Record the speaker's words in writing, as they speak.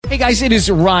Hey guys, it is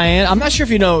Ryan. I'm not sure if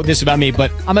you know this about me, but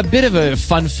I'm a bit of a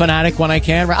fun fanatic when I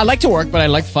can. I like to work, but I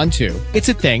like fun too. It's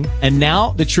a thing. And now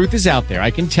the truth is out there.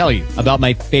 I can tell you about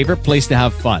my favorite place to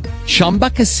have fun. Chumba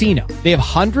Casino. They have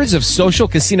hundreds of social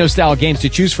casino style games to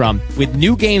choose from with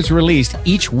new games released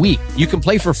each week. You can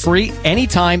play for free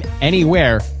anytime,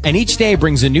 anywhere. And each day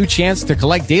brings a new chance to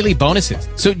collect daily bonuses.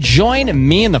 So join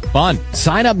me in the fun.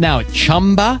 Sign up now at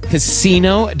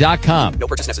ChumbaCasino.com. No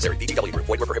purchase necessary. VGW Group.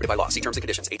 Void where prohibited by law. See terms and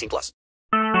conditions. 18+.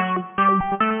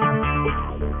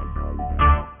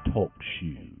 Talk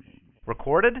shoes.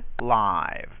 Recorded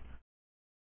live.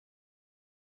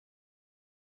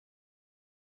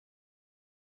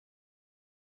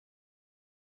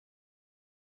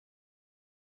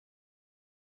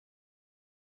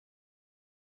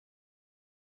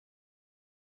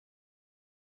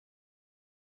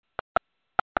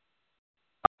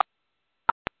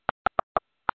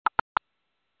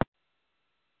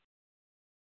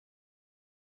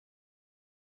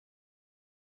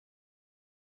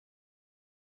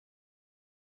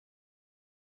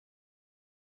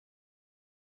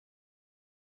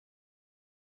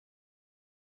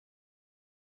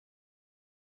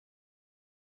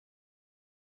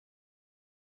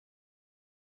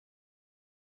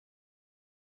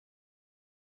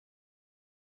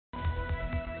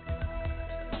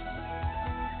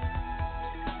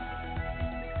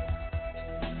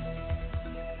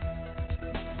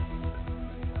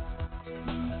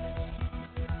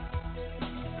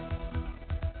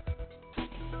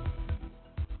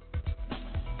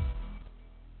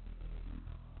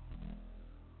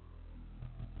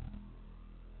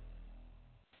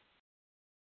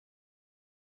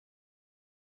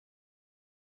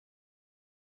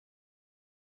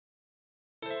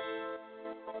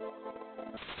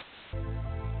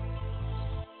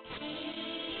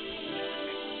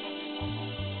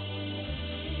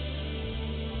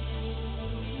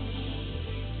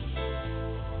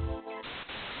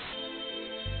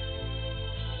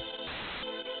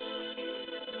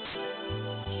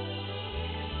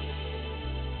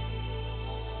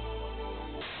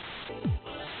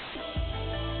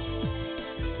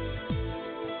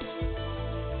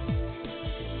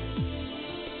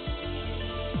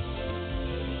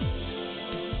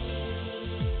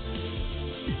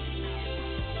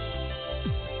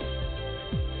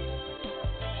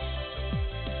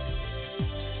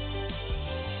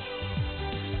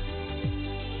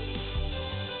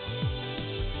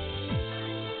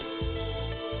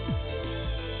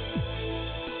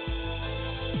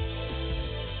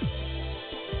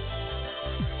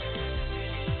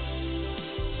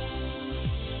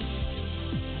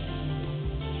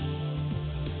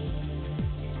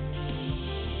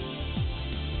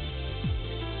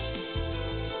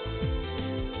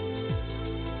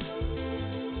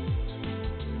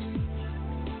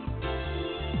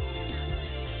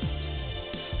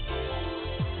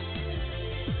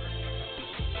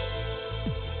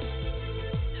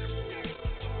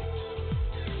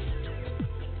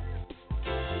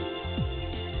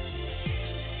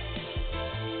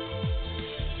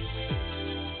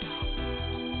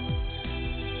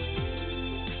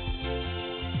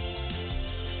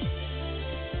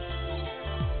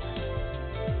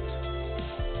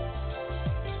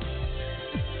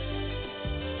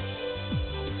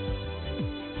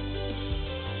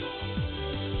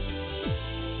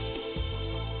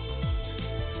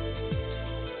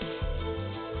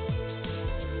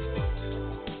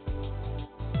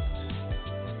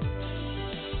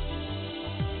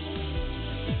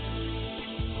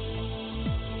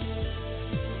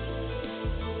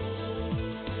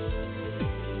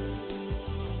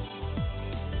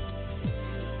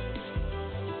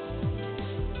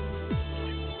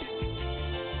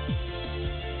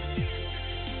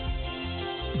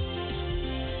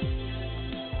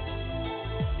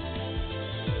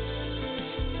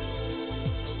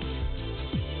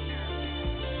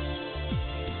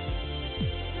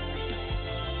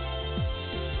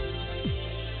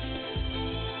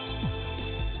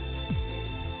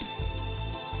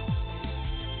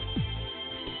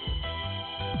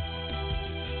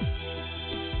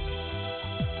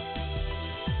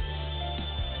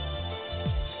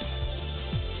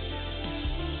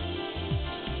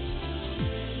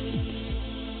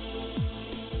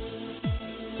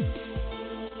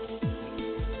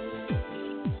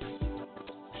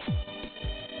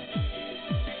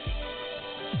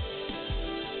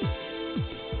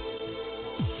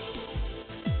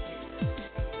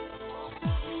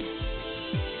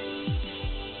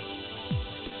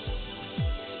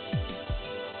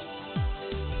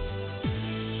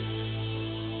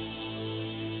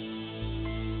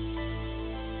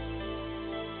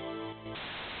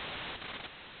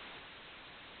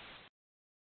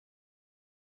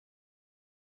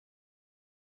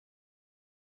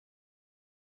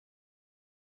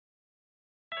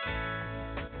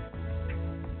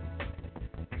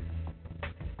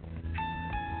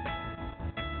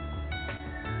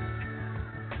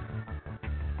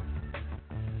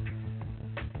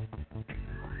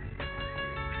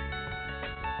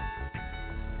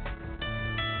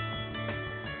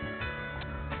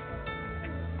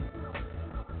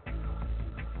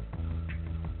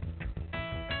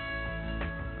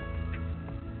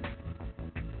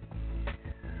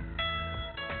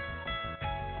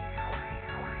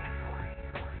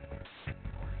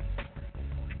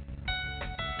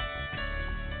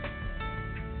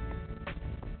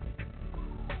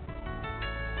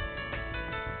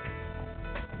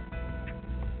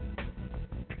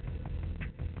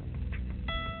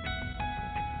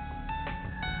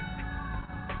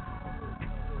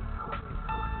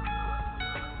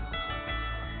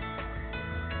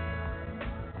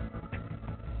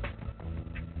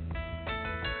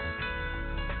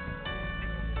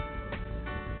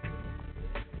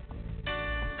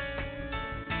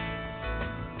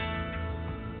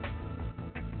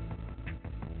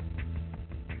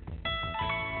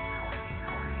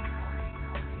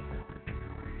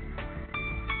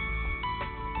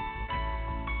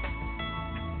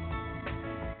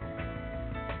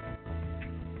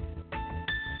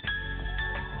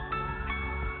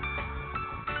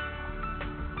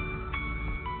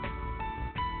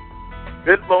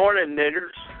 Good morning,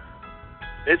 niggers.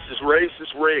 This is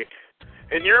Racist Rick,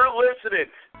 and you're listening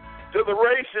to the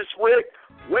Racist Rick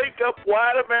Wake Up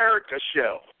White America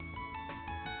show.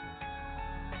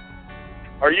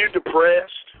 Are you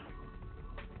depressed?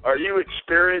 Are you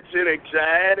experiencing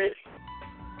anxiety?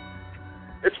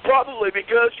 It's probably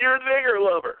because you're a nigger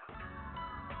lover.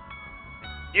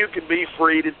 You can be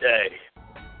free today.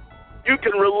 You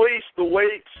can release the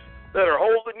weights that are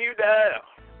holding you down.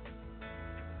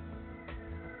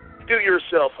 Do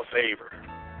yourself a favor.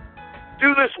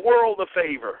 Do this world a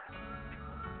favor.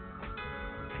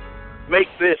 Make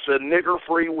this a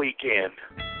nigger-free weekend.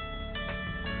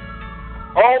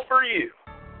 All for you.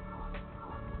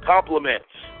 Compliments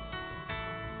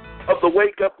of the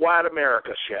Wake Up White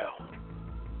America show.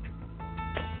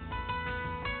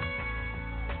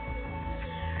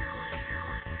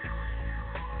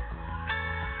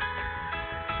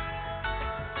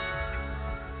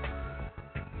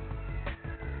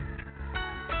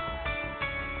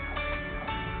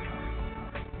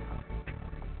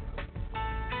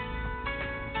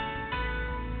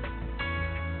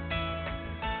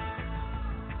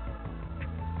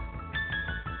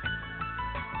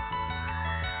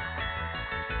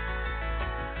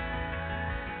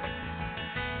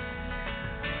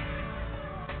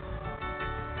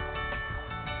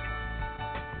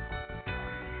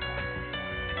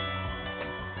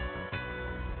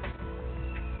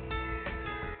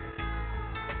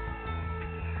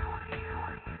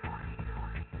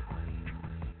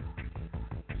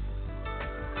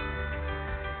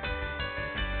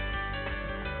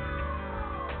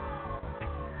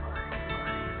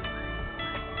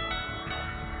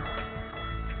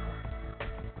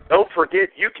 Don't forget,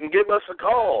 you can give us a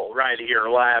call right here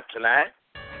live tonight.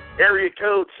 Area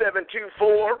code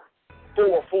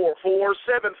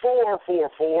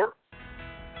 724-444-7444.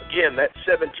 Again, that's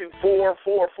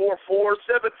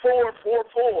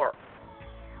 724-444-7444.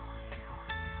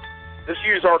 Just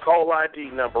use our call ID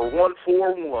number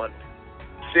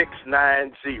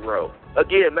 141690.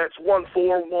 Again, that's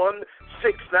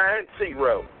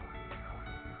 141690.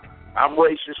 I'm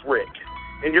Racist Rick,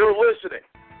 and you're listening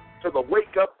to the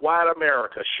Wake Up White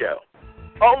America show,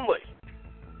 only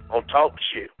on Talk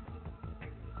Shoe.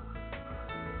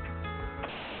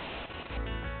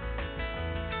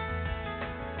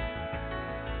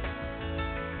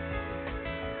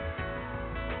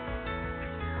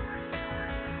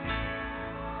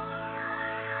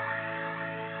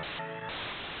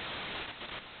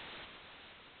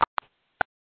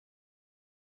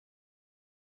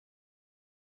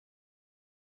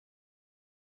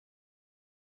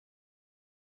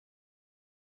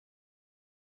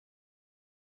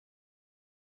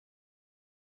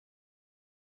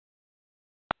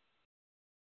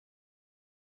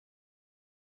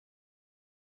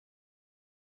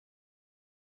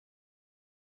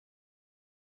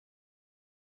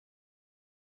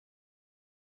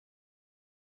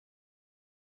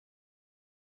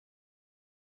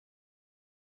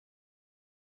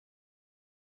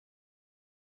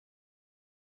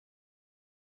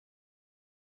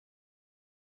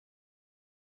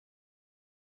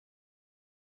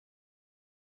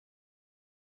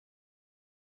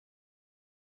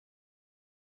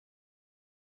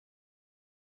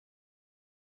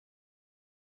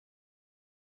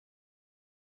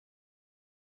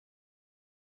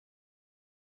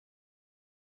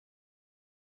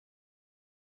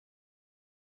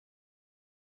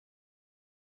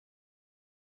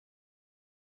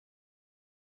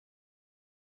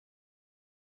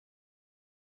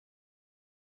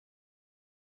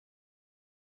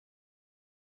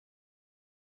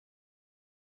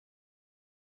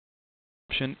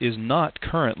 Is not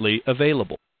currently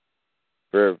available.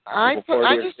 I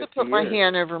used to put my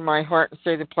hand over my heart and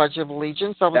say the Pledge of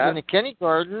Allegiance. I was in a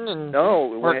kindergarten and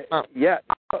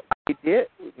we did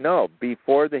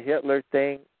before the Hitler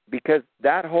thing, because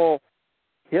that whole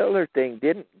Hitler thing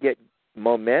didn't get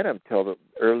momentum till the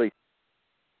early.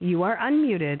 You are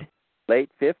unmuted. Late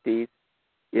 50s.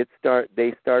 They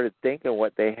started thinking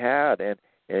what they had, and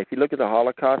if you look at the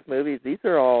Holocaust movies, these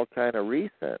are all kind of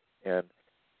recent, and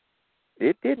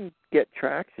it didn't get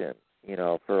traction,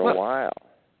 for a while.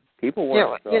 People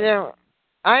weren't.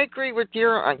 I agree with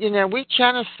your. We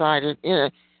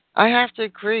genocided. I have to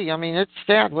agree. I mean, it's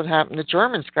sad what happened. The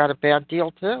Germans got a bad deal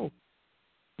too.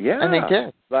 Yeah, and they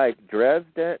did. Like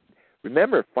Dresden.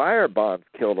 Remember, fire bombs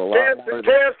killed a lot more.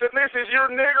 Test, and this is your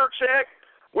nigger check.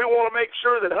 We want to make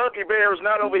sure that Huggy Bear is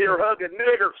not over here hugging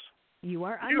niggers. You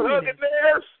are unmuted. You hugging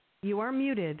niggers? You are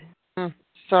muted.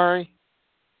 Sorry.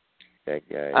 That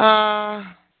guy.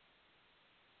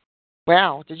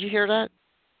 Wow, did you hear that?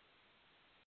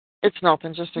 It's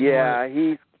nothing. Just ignore Yeah,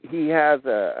 it. he has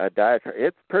a diatribe.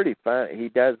 It's pretty fun. He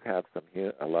does have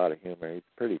a lot of humor. He's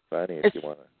pretty funny if you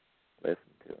want to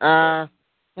listen to him. Nah,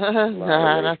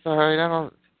 that's all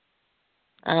right.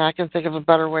 I can think of a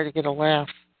better way to get a laugh.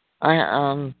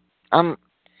 I'm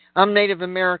Native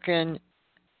American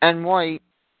and white,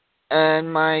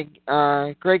 and my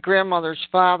great grandmother's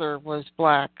father was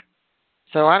black,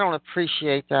 so I don't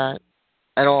appreciate that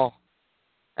at all.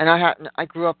 And I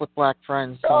grew up with black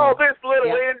friends. So Oh, this little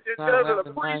yeah, engine doesn't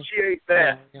appreciate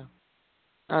that. Yeah.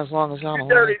 As long as I'm You alive.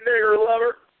 dirty nigger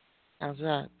lover. How's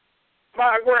that?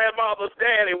 My grandmother's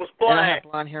daddy was And I black.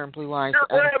 have blonde hair and blue eyes. Your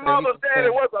grandmother's daddy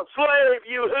was a slave,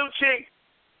 you hoochie.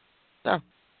 No.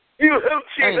 You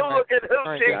hoochie, Anyway. hooligan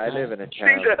hoochie. Yeah, I live in a She's town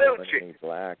a with so hoochie. many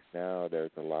blacks now. There's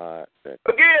a lot.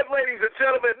 Again, ladies and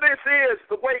gentlemen, this is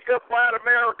the Wake Up White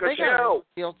America They got show.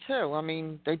 a deal too. I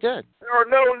mean, they did. There are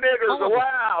no niggers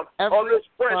allowed on this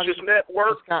precious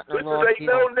network. This is a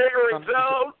no niggering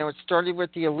zone. It started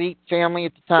with the elite family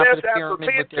at the top of the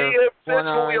pyramid with their one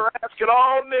eye. We are asking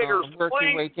all niggers, work please,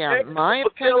 your way down. My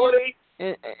opinion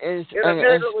is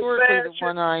historically the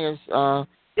one eye is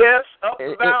yes, up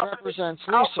it about represents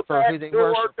Lucifer, who they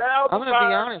worship. I'm going to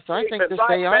be honest. I think this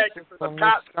AI system, this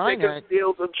Skynet,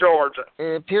 Georgia.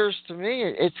 it appears to me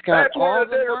it's got That's all where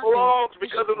the the nigger belongs,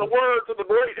 because of the words of the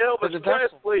great Elvis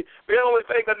Presley. The only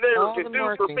thing a nigger can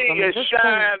do for me is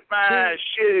shine my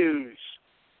shoes.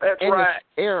 That's in right.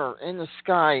 The air, in the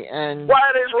sky, and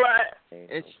white is right.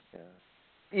 It's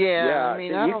I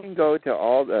mean, you can go to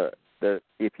all the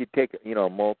if you take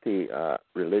multi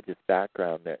religious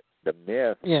background, the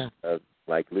myth of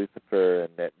like Lucifer,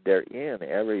 and that they're in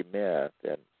every myth,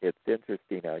 and it's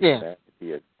interesting how humanity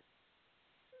is.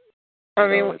 I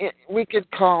mean, we could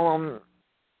call them,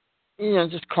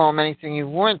 just call them anything you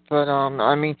want, but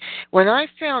I mean, when I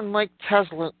found Mike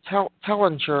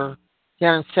Tellinger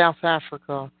down in South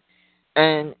Africa,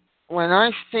 and when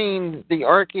I seen the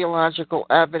archaeological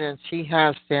evidence he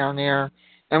has down there,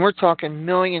 and we're talking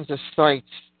millions of sites,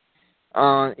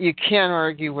 you can't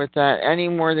argue with that any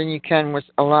more than you can with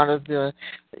a lot of the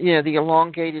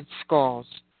elongated skulls,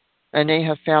 and they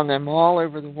have found them all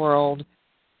over the world.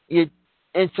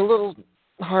 It's a little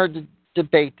hard to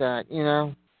debate that,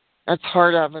 That's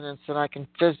hard evidence that I can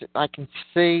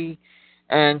see,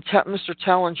 and Mr.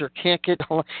 Tellinger can't get.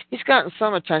 He's gotten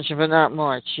some attention, but not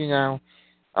much,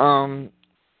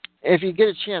 If you get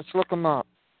a chance, look him up,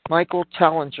 Michael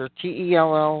Tellinger,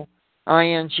 Tellinger.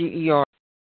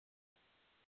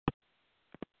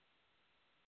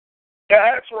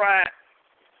 Yeah, that's right.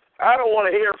 I don't want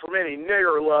to hear from any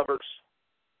nigger lovers.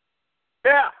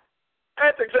 Yeah,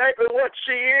 that's exactly what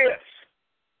she is.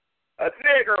 A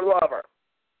nigger lover.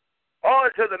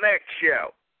 On to the next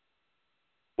show.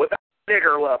 Without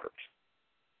nigger lovers.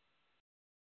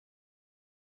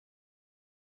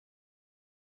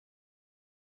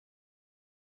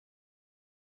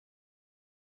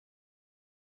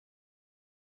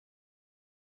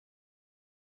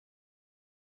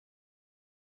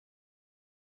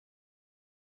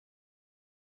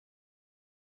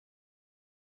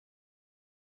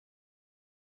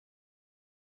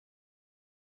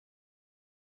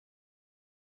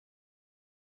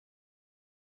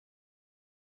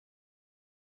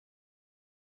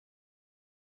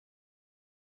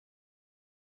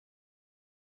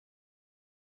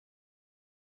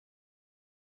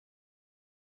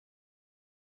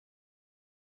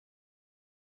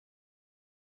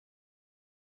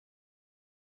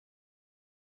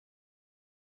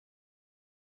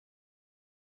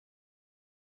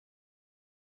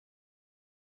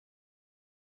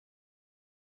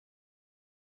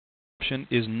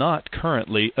 Is not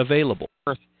currently available.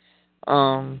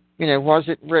 Was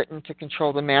it written to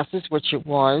control the masses, which it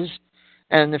was,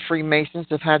 and the Freemasons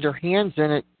have had their hands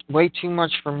in it way too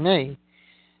much for me.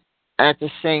 At the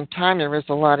same time, there is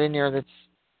a lot in there that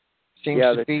seems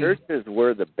to be... Yeah, the churches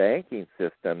were the banking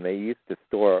system. They used to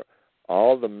store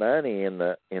all the money in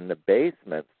the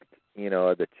basements,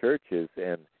 of the churches,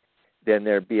 and then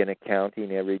there'd be an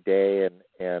accounting every day,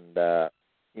 and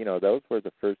those were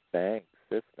the first bank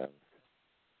systems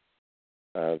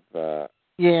of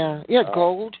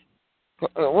gold.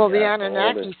 Well, the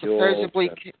Anunnaki supposedly,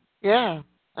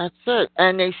 that's it.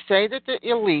 And they say that the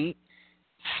elite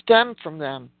stem from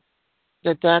them,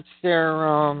 that's their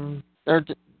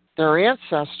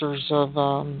ancestors of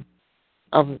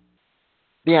the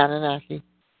Anunnaki.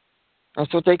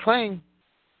 That's what they claim.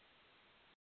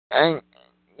 And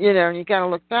you got to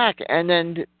look back, and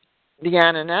then the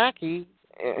Anunnaki,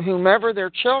 whomever their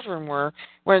children were,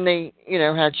 when they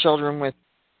had children with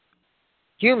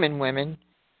human women,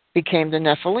 became the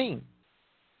Nephilim.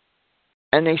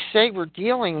 And they say we're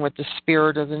dealing with the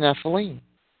spirit of the Nephilim.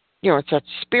 It's that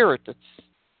spirit that's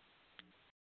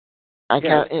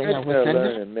within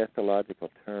there. in mythological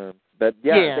terms. But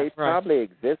they probably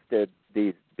existed,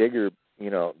 these bigger,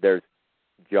 there's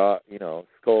jaw,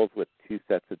 skulls with two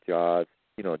sets of jaws,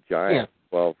 giant,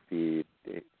 12 feet,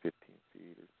 15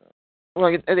 feet or something.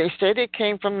 Well, they say they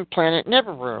came from the planet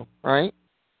Nibiru, right?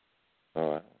 Oh, I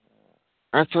don't know.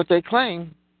 That's what they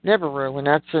claim, Nibiru, and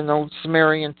that's an old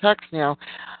Sumerian text now.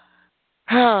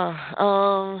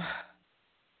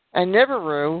 And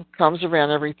Nibiru comes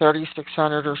around every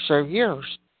 3,600 or so years.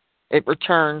 It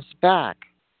returns back.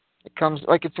 It comes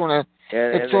like it's on a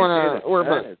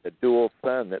orbit. It's a dual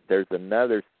sun. That there's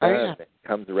another sun that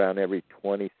comes around every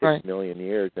 26 million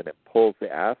years, and it pulls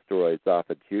the asteroids off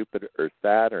of Jupiter or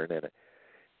Saturn,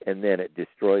 and then it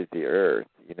destroys the Earth.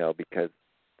 Because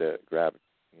the gravity,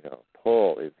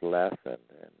 pull is lessened,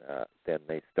 and then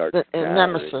they start scattering.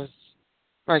 Nemesis,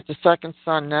 right? The second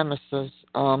sun, Nemesis.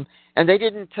 And they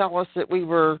didn't tell us that we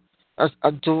were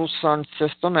a dual sun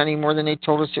system any more than they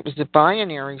told us it was a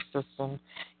binary system.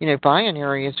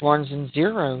 Binary is ones and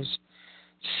zeros.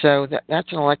 So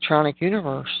that's an electronic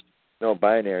universe. No,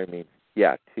 binary means,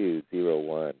 2, 0,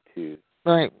 1, 2.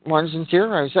 Right, ones and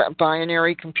zeros.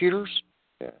 Binary computers?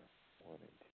 Yeah, 1 and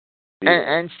 2.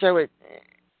 And so it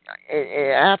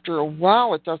after a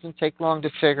while, it doesn't take long to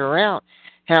figure out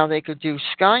how they could do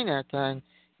Skynet then,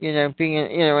 being,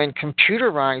 and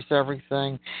computerize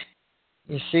everything.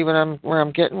 You see where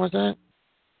I'm getting with that?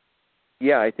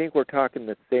 Yeah, I think we're talking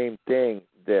the same thing.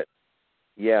 That,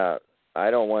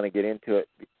 I don't want to get into it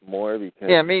more because.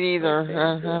 Yeah, me neither.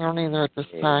 I don't either at this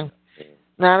time.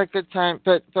 Not a good time.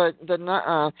 But when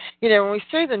we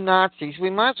say the Nazis, we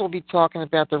might as well be talking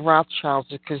about the Rothschilds,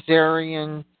 the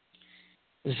Khazarian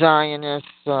Zionists,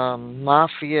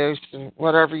 mafiosos,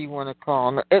 whatever you want to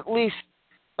call them. At least,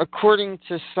 according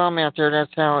to some out there,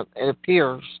 that's how it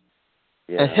appears.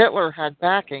 Yeah. Hitler had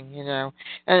backing,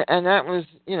 and that was,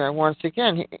 once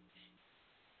again,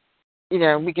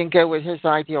 we can go with his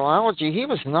ideology. He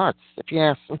was nuts, if you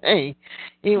ask me.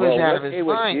 He was out of his mind.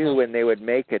 What they would do when they would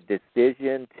make a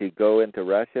decision to go into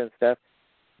Russia and stuff,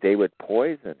 they would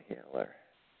poison Hitler.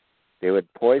 They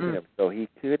would poison him so he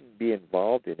couldn't be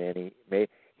involved in any.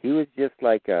 He was just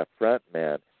like a front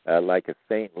man, like a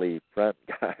saintly front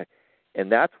guy.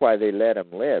 And that's why they let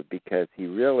him live, because he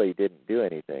really didn't do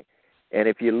anything. And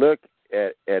if you look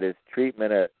at his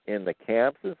treatment in the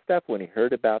camps and stuff, when he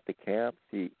heard about the camps,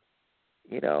 if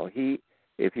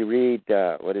you read,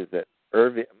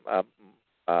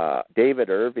 David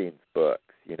Irving's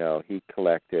books, he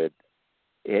collected,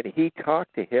 and he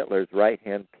talked to Hitler's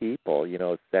right-hand people,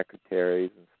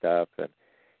 secretaries and stuff,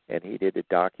 and he did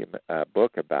a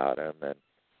book about him, and,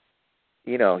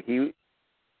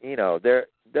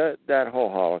 that whole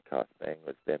Holocaust thing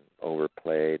was then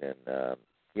overplayed, and,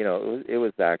 it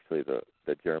was actually the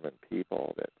German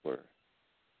people that were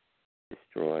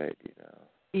destroyed,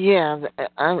 Yeah,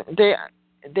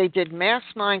 they did mass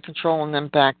mind control on them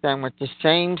back then with the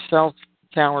same cell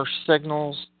tower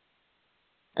signals,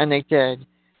 and they did.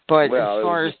 But as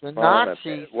far as the Nazis,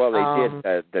 they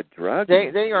did the drugs.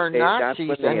 They are Nazis,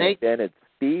 that's when they invented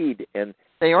speed, and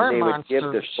they are and they monsters.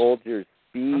 would give the soldiers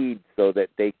speed so that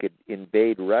they could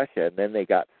invade Russia, and then they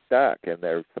got stuck, and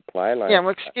their supply line. Yeah, well,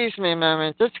 excuse me a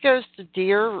moment. This goes to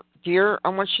Dear. I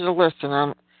want you to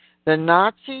listen. The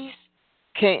Nazis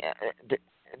came.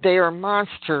 They are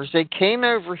monsters. They came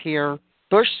over here.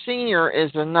 Bush Sr. is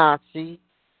a Nazi.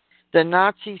 The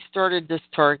Nazis started this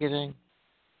targeting.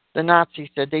 The Nazis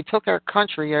did. They took our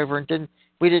country over and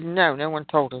we didn't know. No one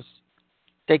told us.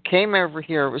 They came over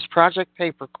here. It was Project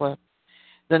Paperclip.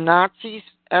 The Nazis,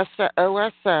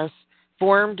 OSS,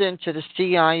 formed into the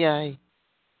CIA.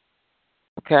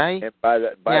 Okay? And by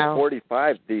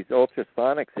 45, these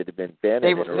ultrasonics had been invented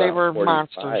they around were 45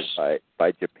 monsters.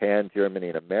 by Japan, Germany,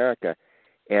 and America.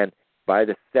 And by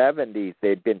the 70s,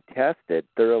 they'd been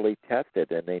thoroughly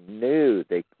tested, and they knew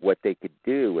what they could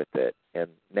do with it. And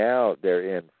now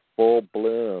they're in full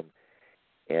bloom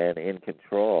and in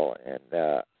control. And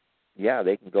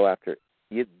they can go after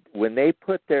you. When they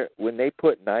put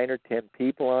 9 or 10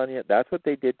 people on you, that's what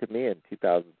they did to me in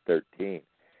 2013.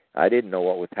 I didn't know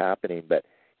what was happening, but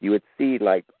you would see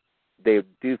they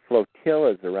would do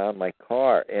flotillas around my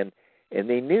car, and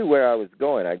they knew where I was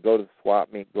going. I'd go to the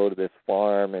swap meet, go to this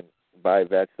farm, and buy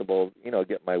vegetables,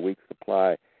 get my week's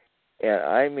supply.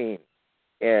 And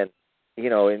and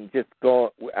just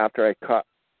go after I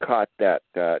caught that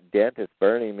dentist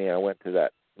burning me. I went to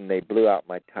that, and they blew out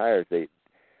my tires. They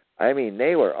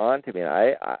were on to me.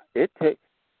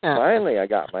 Finally I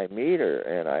got my meter,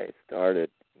 and I started.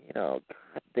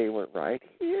 They were right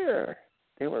here.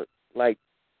 They were like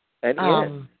an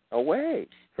inch away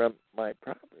from my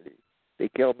property. They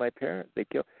killed my parents. They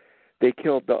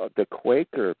killed the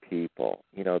Quaker people.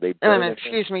 You know, they.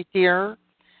 Excuse me, dear,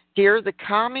 the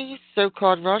commies,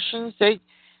 so-called Russians, they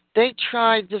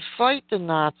tried to fight the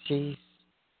Nazis.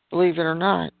 Believe it or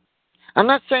not. I'm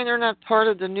not saying they're not part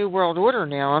of the New World Order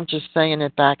now. I'm just saying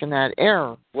it back in that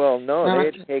era. Well, no, they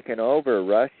had taken over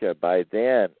Russia by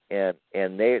then, and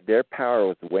their power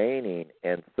was waning,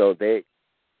 and so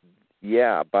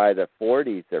by the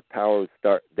 40s, their power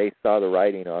they saw the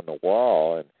writing on the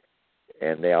wall,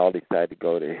 and they all decided to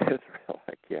go to Israel.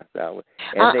 I guess that was,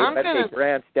 and they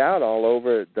branched out all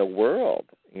over the world,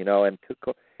 you know, and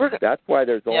took. That's why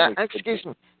there's only. Yeah, excuse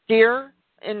me, dear.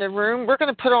 In the room, we're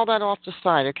going to put all that off the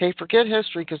side, okay? Forget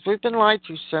history because we've been lied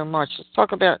to so much. Let's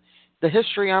talk about the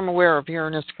history I'm aware of here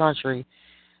in this country.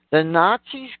 The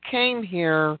Nazis came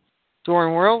here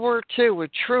during World War II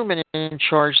with Truman in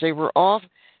charge. They were all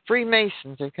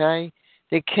Freemasons, okay?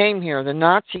 They came here. The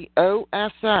Nazi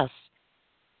OSS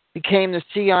became the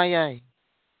CIA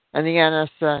and the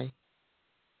NSA,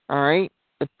 all right?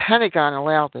 The Pentagon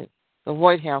allowed it. The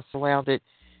White House allowed it.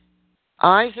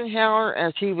 Eisenhower,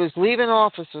 as he was leaving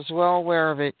office, was well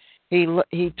aware of it.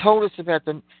 He told us about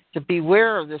to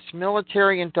beware of this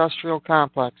military-industrial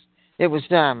complex. It was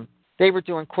them. They were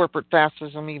doing corporate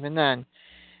fascism even then.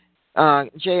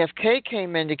 JFK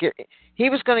came in he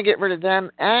was going to get rid of them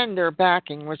and their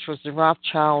backing, which was the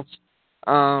Rothschilds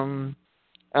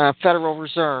Federal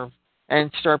Reserve,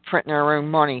 and start printing our own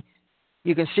money.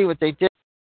 You can see what they did.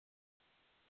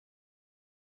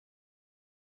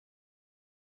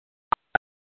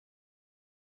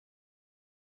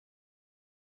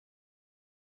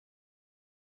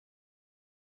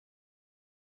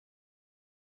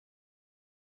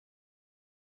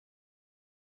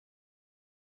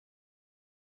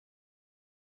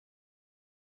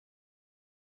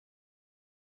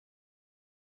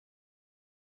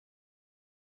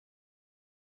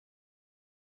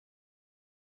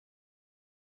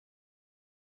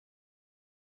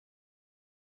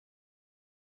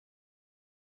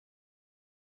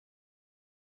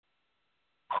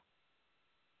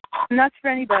 And that's for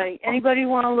anybody. Anybody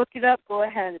want to look it up, go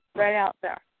ahead. It's right out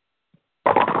there.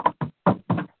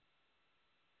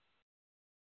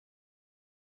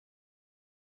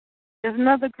 There's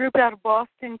another group out of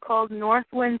Boston called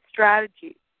Northwind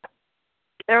Strategies.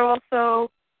 They're a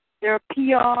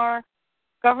PR,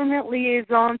 government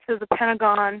liaison to the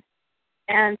Pentagon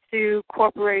and to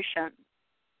corporations.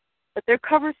 But their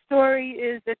cover story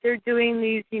is that they're doing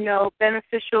these,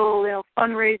 beneficial,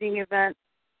 fundraising events.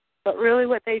 But really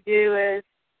what they do is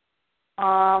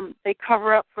they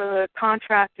cover up for the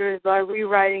contractors by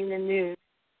rewriting the news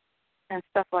and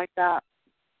stuff like that.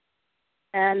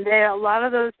 And a lot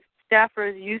of those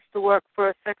staffers used to work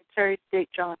for Secretary of State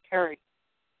John Kerry,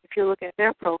 if you look at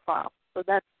their profile. So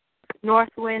that's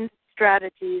Northwind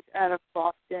Strategies out of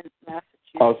Boston,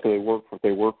 Massachusetts. Oh, so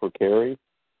they work for Kerry?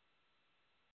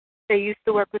 They used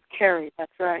to work with Kerry,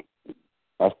 that's right.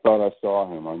 I thought I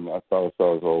saw him. I thought I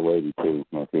saw his old lady, too,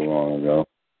 not too long ago.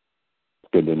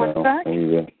 It's good to know. What's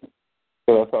that?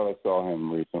 So I thought I saw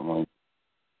him recently.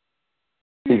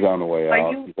 He's on the way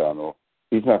out.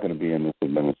 He's not going to be in this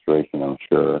administration, I'm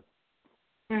sure.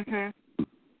 Mm-hmm.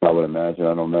 I would imagine.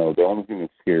 I don't know. The only thing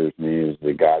that scares me is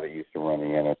the guy that used to run the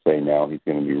NSA. Now he's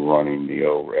going to be running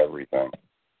everything.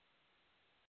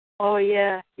 Oh,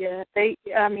 yeah. It's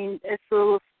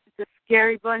a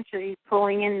scary bunch that he's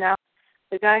pulling in now.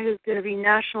 The guy who's going to be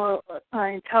National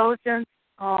Intelligence,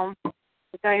 the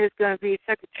guy who's going to be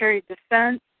Secretary of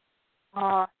Defense.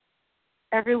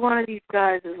 Every one of these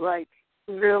guys is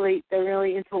they're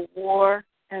really into war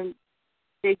and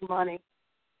big money.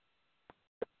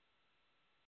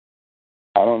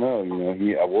 I don't know.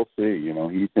 We'll see.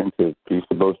 He's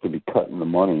supposed to be cutting the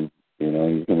money. He's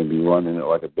going to be running it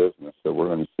like a business. So we're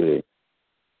going to see.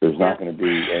 There's not going to be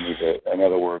any of it. In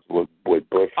other words, with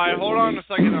Bush. All right, hold on a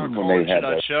second. I'll call into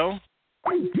that show.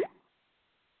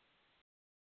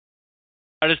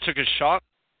 I just took a shot.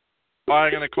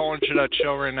 I'm going to call into that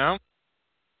show right now.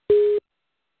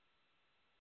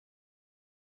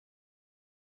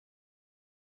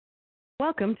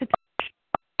 Welcome to...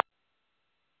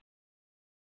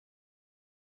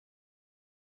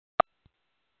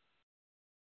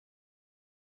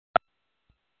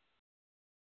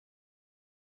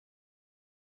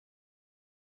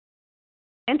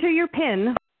 Enter your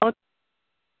PIN.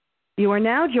 You are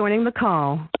now joining the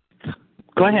call.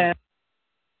 Go ahead.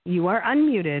 You are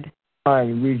unmuted. All right,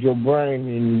 read your brain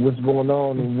and what's going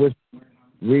on and read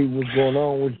what's going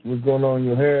on, what's going on in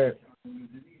your head.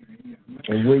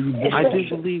 And where you I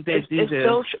do believe they do this.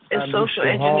 It's social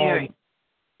engineering.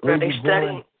 They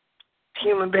study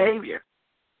human behavior.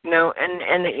 You know,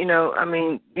 and you know, I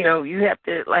mean, you know, you have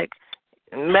to like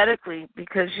medically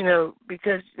because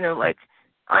like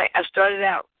I started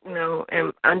out, you know,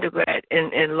 in undergrad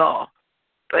in law.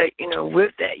 But, you know,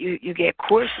 with that, you get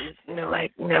courses, you know,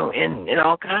 like, you know, and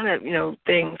all kind of, you know,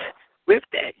 things with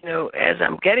that. You know, as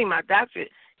I'm getting my doctorate,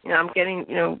 you know, I'm getting,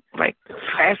 you know, like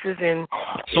classes in,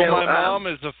 So my mom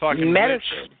is a fucking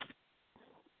medicine. witch.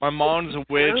 My mom's a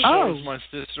witch. Oh, so is my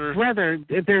sister. Brother,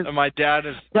 there's... And my dad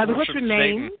is... Brother, what's your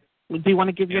name? Satan. Do you want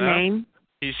to give your name?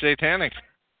 He's satanic.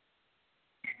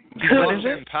 He's What is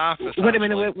in Paphos, Wait a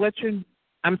minute, what's your...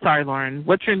 I'm sorry, Lauren.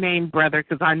 What's your name, brother,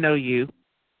 because I know you.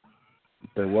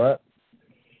 Say what?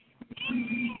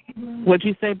 What'd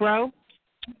you say, bro?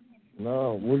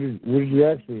 No, what did you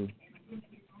ask me?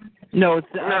 No, it's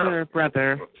the other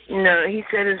brother. No, he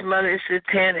said his mother is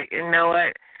satanic, and know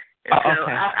what? So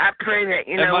okay. I pray that,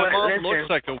 you and know my what, mom listen. looks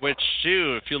like a witch,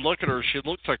 too. If you look at her, she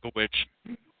looks like a witch.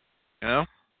 You know?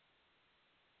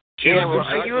 She looks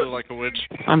exactly like a witch.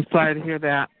 I'm sorry to hear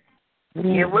that.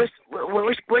 Yeah, what's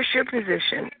your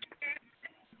position?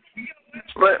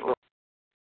 What?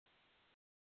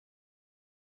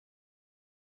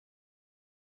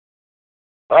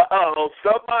 Uh-oh,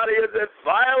 somebody is in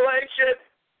violation.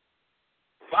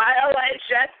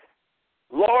 Violation.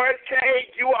 Lord K,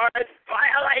 you are in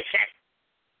violation.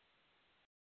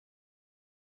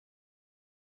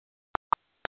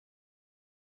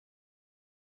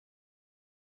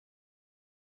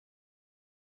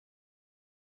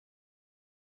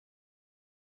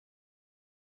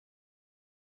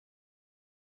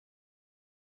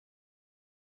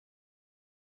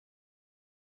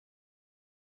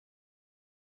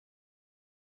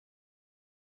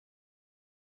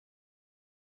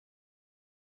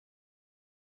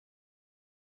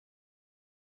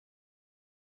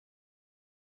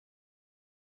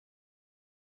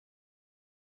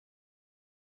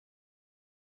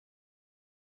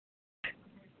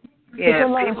 Yeah, there's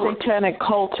a lot of satanic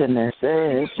cult in this.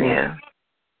 There is. Yeah.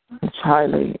 It's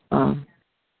highly my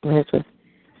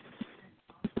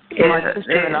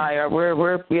sister and I are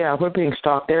we're being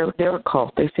stalked. They're a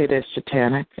cult. They say they're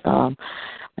satanic.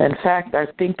 In fact, I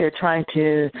think they're trying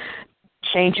to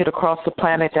change it across the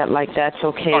planet that like that's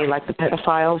okay, like the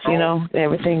pedophiles, you know,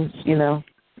 everything's, you know.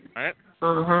 Right.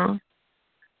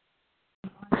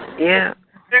 Yeah.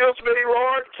 Excuse me,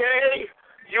 Lord K.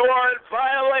 You are in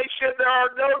violation. There are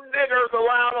no niggers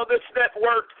allowed on this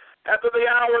network after the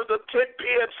hours of 10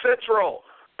 p.m. Central.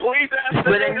 Please ask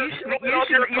the niggers to be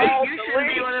on your call. You shouldn't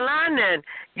be on the line then.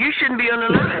 You shouldn't be on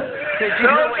the line. Because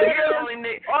you know what? You're the only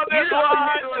nigga on the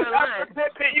line.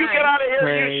 You get out of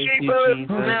here, you sheep.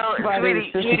 No,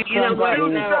 sweetie, you know what? You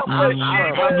want to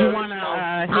hear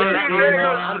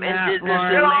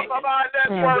Get off of my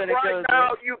network right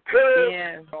now, you could.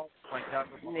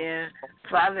 Yeah.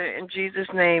 Father, in Jesus'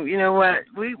 name, you know what?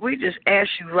 We just ask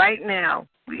you right now.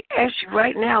 We ask you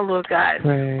right now, Lord God,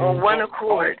 on one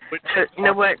accord, to, you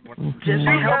know what? Just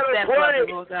help that brother,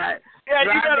 Lord God. Yeah,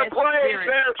 you gotta play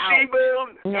there,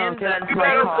 She-Moon. You gotta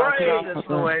pray,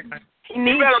 Lord. He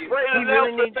needs you. He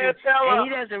really needs you. And he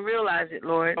doesn't realize it,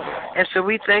 Lord. And so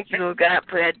we thank you, Lord God,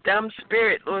 for that dumb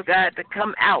spirit, Lord God, to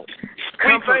come out.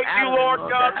 We thank you, Lord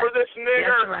God, for this nigger.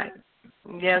 That's right.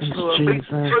 Yes, Lord. Jesus.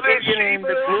 For this name,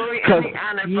 the glory and the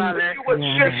honor, Father. You would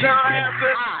shit your ass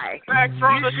back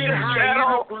from the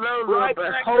channel, right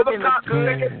back to the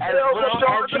cockpit, and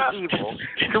still the evil.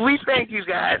 So we thank you,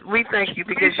 God. We thank you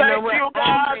because you know what?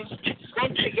 All these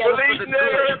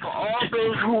niggers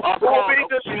will be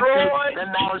destroyed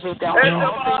and demolished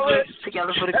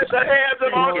together for the at the hands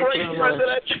of our great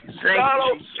President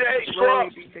Donald J.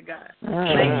 Trump. Glory be to God.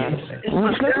 Thank you.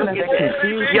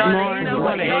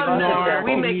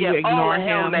 We may get all the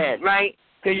hell mad, right?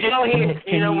 Because you don't hear,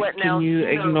 you know what now? Can you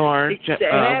ignore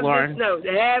Lauren? No,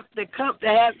 to have,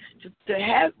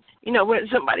 you know, when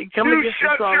somebody come against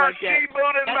us all like that.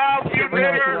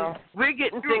 We're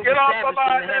getting things get off of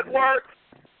my network.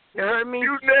 You heard me?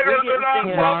 You niggers are not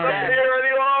welcome here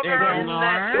any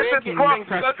longer. This is Trump's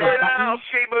country now,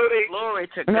 She-Moody. Glory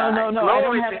to God. No, I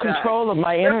don't have control of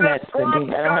my internet,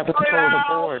 Cindy. I don't have control of the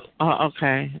board. Oh,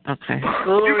 okay. I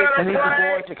need the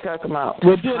board to cut them out.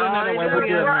 We'll do it another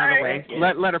way.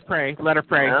 Let her pray. Let her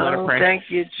pray. Thank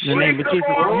you, Jesus. In the name of Jesus.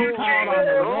 You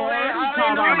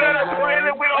better pray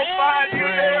that we don't find you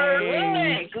there.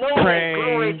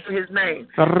 Glory to his name.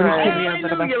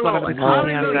 Hallelujah.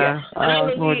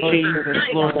 Lord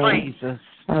Jesus.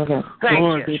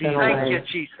 Thank you,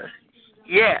 Jesus.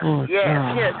 Yes, Lord yes,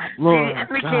 God, yes. Lord The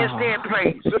enemy can't stand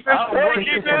praise. What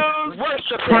you do?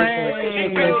 Worship.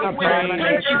 Praise,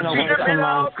 abomination away from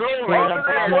us. Great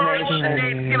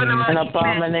abomination, an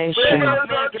abomination. The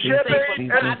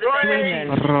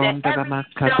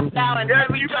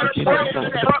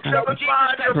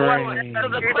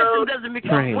question doesn't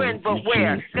become when, but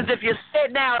where. Because if you say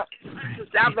it now, it's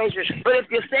salvation. But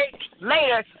if you say it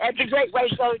later, at the great way,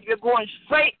 so you're going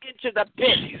straight into the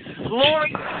pit.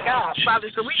 Glory to God, Father.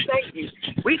 So we thank you.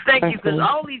 We thank you because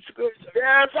all these spirits are.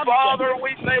 Yes, Father,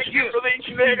 we thank you for these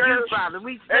niggers. Father,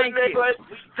 we thank you. We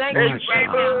thank you right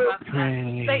now.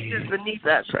 Satan is beneath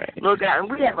us. Lord God,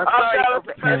 and we have authority. I've got a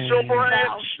special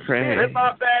branch in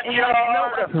my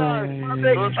backyard.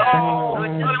 Big tall.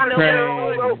 That's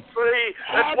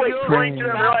what preaching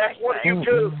and right. What do you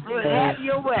do? Have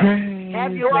your way.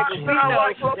 Have your way. It's not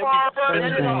like LaBarbara.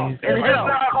 It's not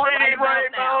Lady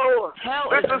Rainbow.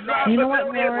 This is not You know what,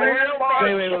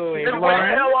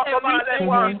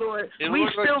 Lauren?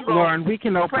 Lauren, we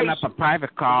can open up a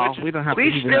private call. We don't have to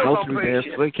even go through this.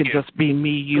 We can just be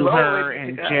me, you, her,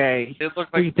 and Jay.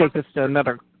 We can take this to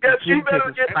another. Yes, you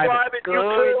better get private.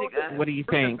 What do you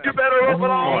think? You better open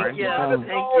all you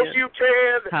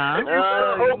can. Huh? And you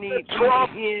better hope that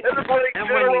Trump and the great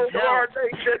generals of our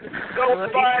nation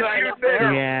don't find you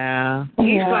there. Yeah.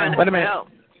 He's trying Wait a to minute. help.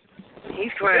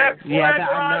 He's trying. Yeah,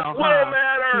 that I know.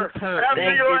 He's hurt.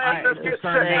 After your asses get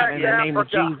sent back in the name of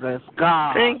Jesus.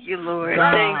 God. Thank you, Lord.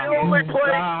 God. Thank you.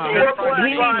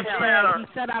 He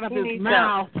said out of his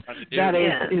mouth that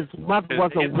his mother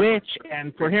was a witch,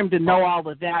 and for him to know all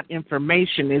of that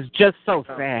information is just so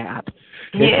sad.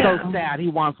 It's so sad. He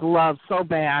wants love so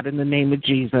bad in the name of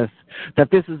Jesus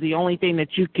that this is the only thing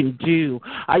that you can do.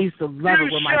 I used to love it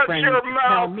when my friends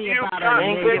tell me about her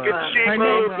neighbor. Her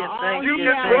neighbor, all he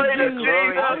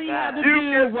had to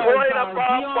do was be on the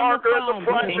phone.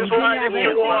 He had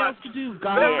nothing else to do.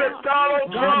 God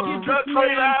gives this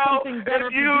man something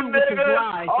better to do with his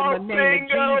life in the name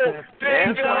of Jesus.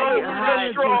 He's trying to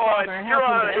hide his Father, help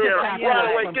him to get back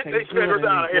on something good in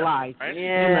his life. In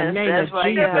the name of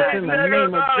Jesus, in the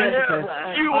name of Jesus.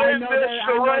 I know that there's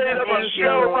so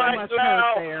much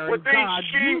hurt there. With these God,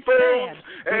 you sheep said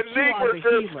and that you are the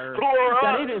healer,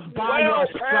 that it is by your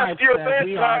stripes that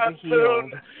we are the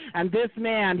healed. And this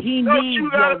man, he needs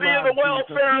your love, Jesus.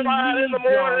 He needs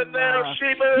your love.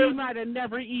 He might have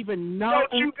never even known.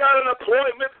 Don't you got an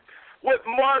appointment with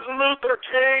Martin Luther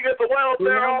King at the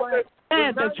welfare office?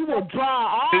 And that you will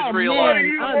draw all men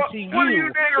unto you.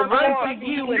 You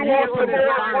want some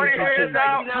more free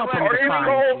handout? Or any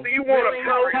gold you want to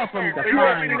coat? Help him to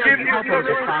find. Give you some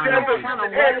new senders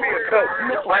and hand me a coat.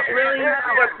 Like, really?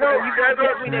 Let's go. You guys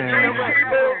up with the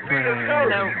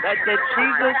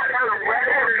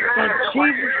that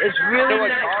Jesus is really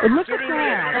not. Look at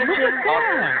that. Look at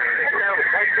that.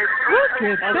 Look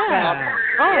at that.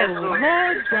 Oh,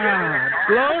 Lord God.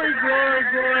 Glory, glory,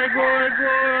 glory, glory,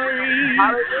 glory.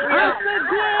 I said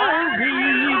glory,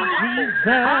 Jesus.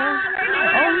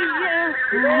 Oh, yes,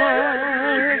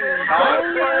 Lord. Oh,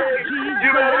 yes,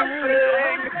 Jesus.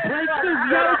 Break the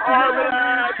yoke,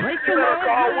 Lord. Break the yoke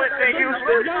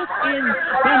in the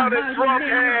mighty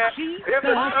name of Jesus. I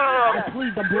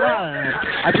plead the blood.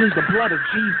 I plead the blood of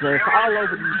Jesus all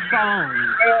over these phones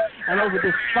and over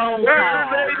this phone call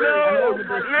and over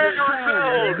this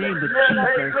show in the name of Jesus.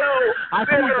 I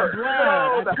plead the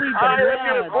blood. I plead the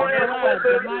blood. The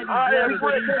mighty blood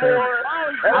of Jesus.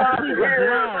 I plead the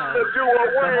blood.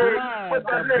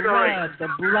 The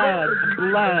blood.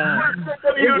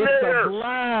 It's the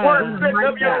blood. We're sick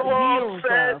of your long,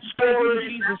 sad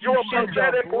stories, your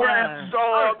pathetic rap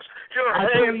songs, your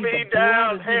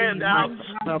hand-me-down handouts.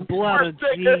 The blood of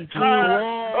Jesus.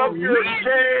 Of your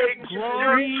shakes,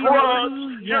 your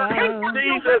trunks, your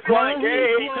Jesus like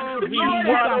AIDS. You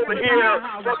want over here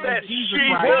from that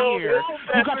she-wolf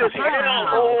infested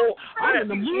hellhole, that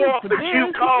swamp that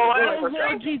you call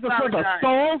Africa. Jesus, for the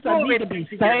souls that need to be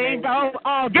saved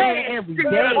all day, every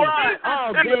day.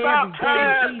 All day, every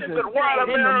day, Jesus. In the morning,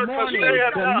 the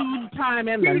noontime,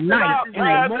 and the night. In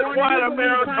the morning, the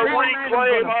noontime,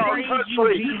 reclaim our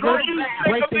country.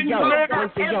 Break the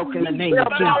yoke in the name of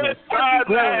Jesus.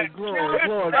 Glory, glory,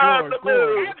 glory, glory,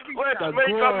 glory. Let's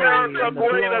make America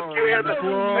great again. And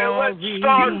let's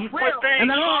start with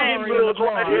these she-wolves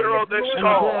right here on this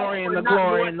call. And the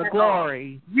glory, and the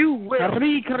glory. You will.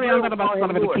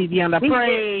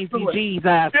 Praise you,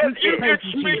 Jesus. You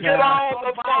speak it all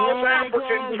the false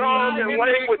African tongue and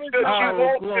language that you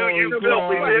won't do, you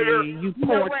filthy nigger. You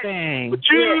poor thing.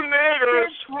 You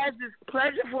niggers.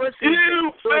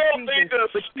 You filthy,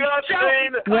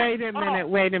 disgusting. Wait a minute.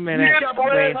 Wait,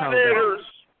 hold on.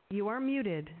 You are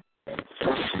muted.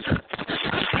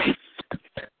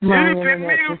 You can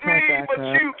mute me, but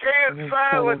you can't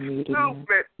silence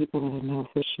movement. People don't know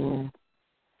for sure.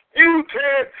 You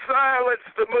can't silence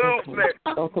the movement.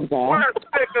 Welcome back. We're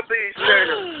sick of these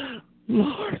niggers.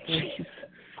 Lord Jesus.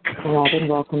 Robin,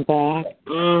 welcome back.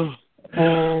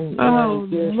 And Lord.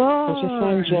 is your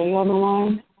friend Jay on the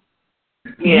line?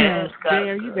 Yes, Jay,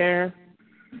 are you there?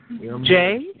 Yeah,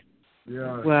 Jay?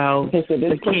 Yeah. Well, Okay, so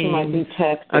this person might be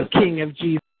Texas. A king of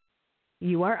Jesus.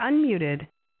 You are unmuted.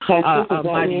 Texas, a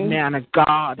mighty you? man of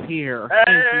God here.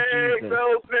 Hey,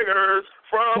 those niggers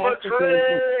from a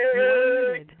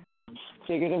tree.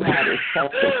 Figured it out. It's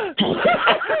Texas.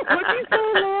 What did you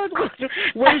say, Lord?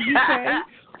 What did you say?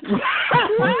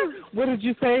 What did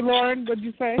you say, Lauren? What did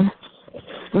you say?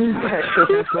 Texas,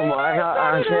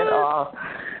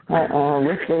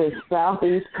 which is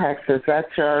Southeast Texas. That's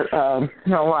your, oh,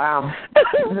 wow.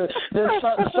 Just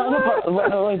a son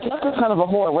of a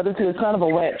whore. What is he? A son of a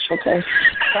witch, okay?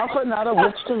 Suffer not a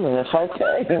witch to live,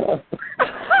 okay?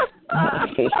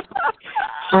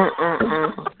 Yeah,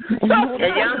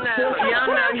 y'all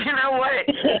know, you know what?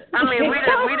 I mean, we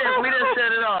done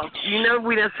set it off. You know,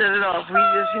 we done set it off. We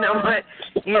just, you know what?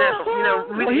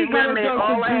 We done made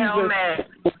all the hell mad.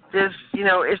 Just,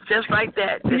 it's just like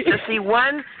that. Just to see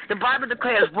one, the Bible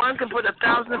declares one can put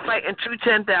 1,000 to fight and 2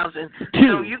 10,000.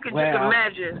 So you can just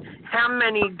imagine how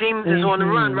many demons is on the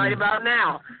run right about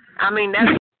now. I mean,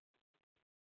 that's.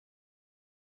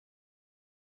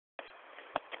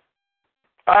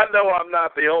 I know I'm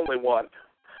not the only one.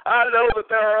 I know that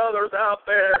there are others out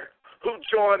there who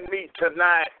join me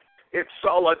tonight in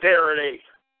solidarity,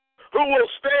 who will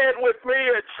stand with me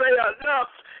and say enough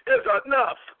is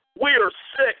enough. We are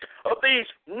sick of these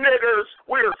niggers.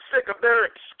 We are sick of their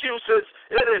excuses.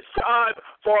 It is time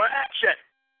for action.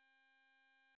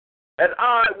 And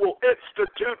I will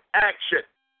institute action,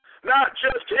 not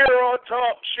just here on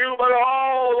Talk Shoe, but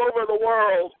all over the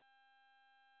world.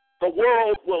 The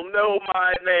world will know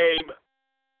my name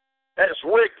as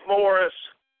Rick Morris,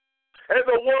 and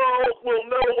the world will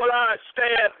know what I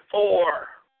stand for.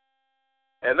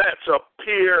 And that's a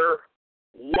pure,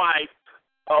 white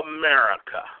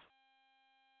America.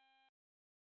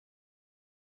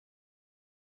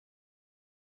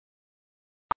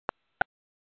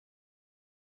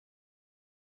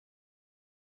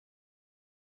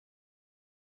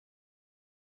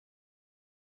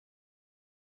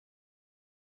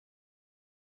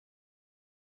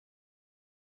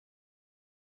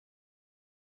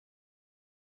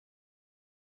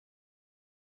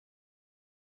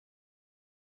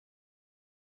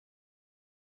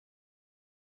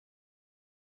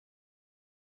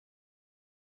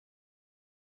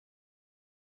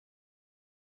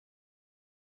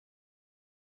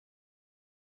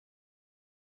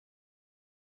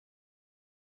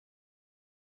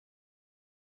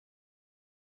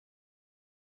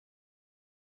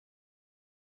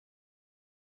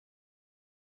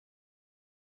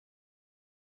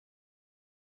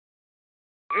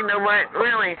 You know what?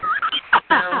 Really.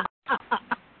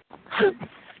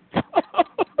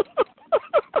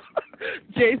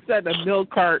 Jay said a milk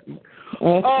carton.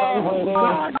 Oh,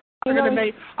 God.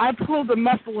 I pulled a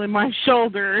muscle in my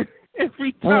shoulder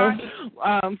every time.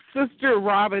 Sister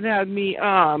Robin had me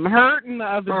hurting the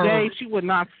other day. She would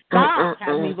not stop.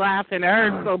 Had me laughing. It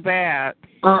hurt so bad.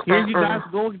 Here you guys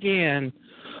go again.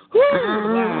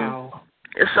 Wow.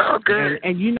 It's all good.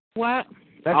 And you know what?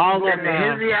 That's all of the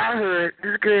hizzy I heard.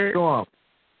 It's good. Go on.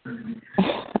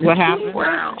 What happened?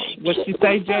 Wow. What you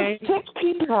say, Jay? Six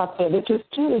people out there that just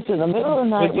do this in the middle of the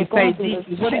night. What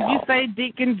did you say,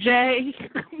 Deacon Jay?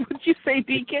 What did you say,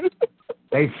 Deacon?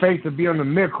 They fake to be on the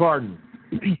milk carton.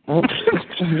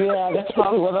 Yeah, that's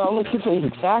probably what I'm looking for.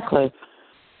 Exactly.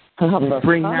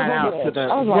 Bring that out to the.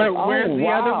 Where's the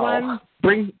other one?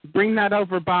 Bring that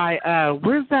over by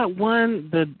where's that one?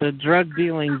 The drug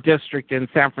dealing district in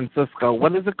San Francisco.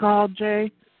 What is it called,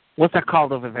 Jay? What's that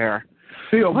called over there?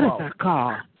 Filmo. What is that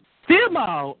called?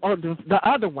 Filmo. Or the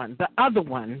other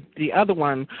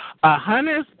one.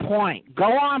 Hunter's Point. Go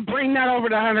on, bring that over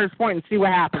to Hunter's Point and see what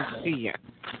happens to you.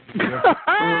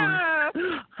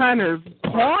 Hunter's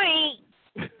Point.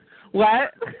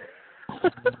 What?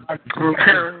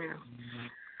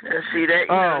 See that?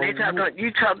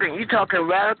 You talking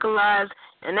radicalized,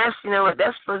 and that's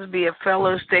that's supposed to be a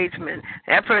fellow statesman.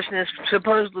 That person is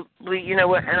supposedly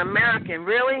an American.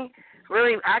 Really,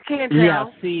 I can't tell. Yeah,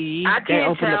 see, I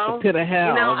can't open tell. Up the pit of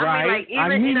hell, right?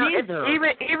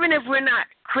 Even if we're not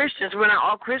Christians. We're not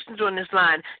all Christians on this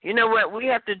line. You know what? We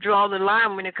have to draw the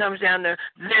line when it comes down to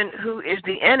then who is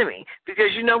the enemy.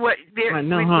 Because you know what? We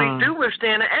do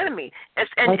withstand an enemy.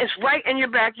 It's right in your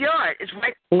backyard. It's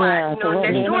right next door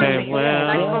to me. For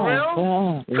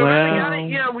real?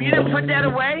 You didn't put that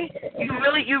away? You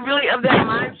really of that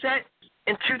mindset?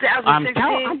 In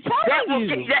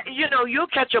 2016, you'll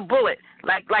catch a bullet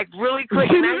like really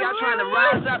quick. Now y'all trying to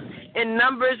rise up in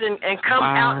numbers and come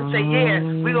out and say,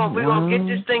 we're gonna get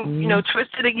this thing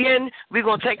twisted again. We're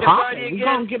gonna take the party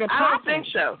again. I don't think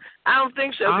so.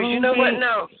 Because you know what?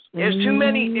 No, there's too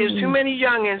many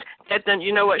youngins that done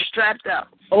strapped up.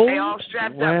 They all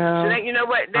strapped up. So you know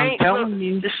what?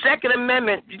 The Second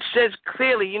Amendment says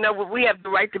clearly, we have the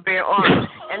right to bear arms,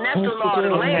 and that's the law of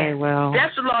the land.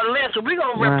 That's the law of the land. So we're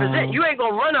gonna represent. You ain't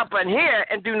gonna run up in here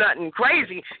and do nothing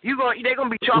crazy. They're gonna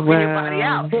be chalking your body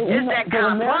out. It's that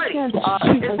kind of party. It's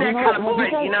that kind of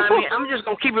party. You know what I mean? I'm just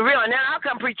gonna keep it real. And now I'll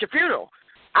come preach your funeral.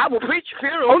 I will preach your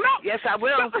funeral. Oh, no. Yes, I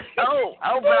will. But I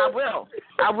will.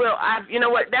 You know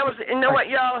what?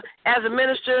 Y'all, as a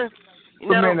minister,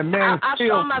 I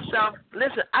saw myself.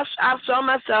 Listen, I saw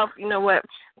myself. You know what?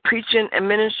 Preaching and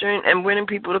ministering and winning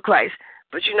people to Christ.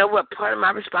 But you know what? Part of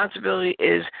my responsibility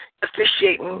is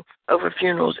officiating over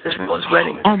funerals as well as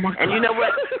weddings. Oh my God. And you know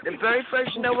what? The very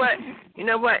first, you know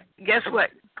what? Guess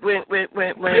what? When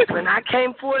I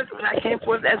came forth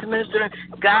as a minister,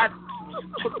 God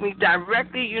took me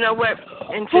directly, into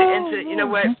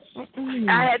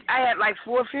I had like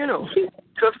 4 funerals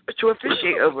to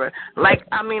officiate over. I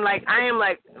am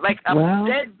like a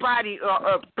dead body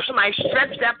or somebody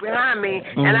stretched out behind me,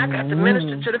 and I got to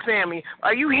minister to the family.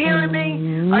 Are you hearing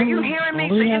me? So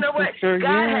you know what?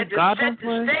 God had to set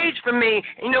the stage for me.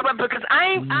 You know what? Because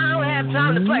I don't have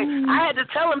time to play. I had to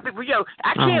tell them people,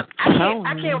 I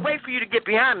can't wait for you to get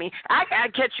behind me. I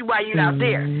gotta catch you while you're out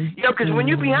there. Because when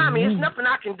you're behind me, it's nothing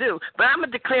I can do. But I'm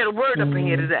gonna declare the word up in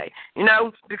here today.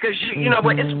 Because you know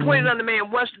what? It's appointed on the man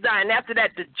once to die, and after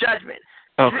that, the judgment.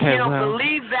 Okay,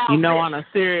 believe thou on a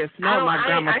serious note, my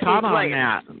grandma taught on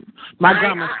that. My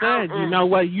grandma said, you know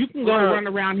what, you can go run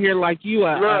around here like you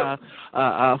a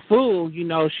fool.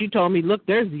 She told me, look,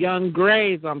 there's young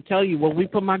graves. I'm telling you, when we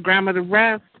put my grandma to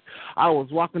rest, I was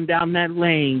walking down that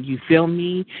lane, you feel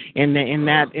me, in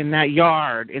that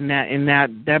yard, in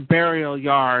that burial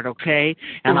yard, okay?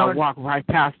 And I walked right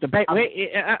past the You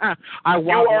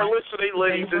are listening,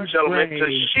 ladies and gentlemen,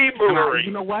 to She-Moonery.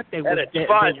 You know what? They were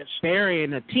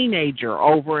burying a teenager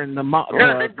over in the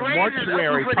mortuary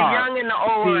for the young and the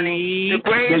old, honey. The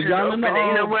graves is open.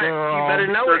 You know what? You better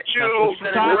know it.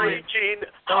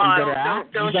 Don't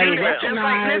do that.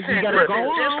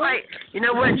 Just like, you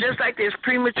know what? Just like there's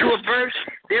premature births,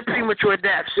 they're premature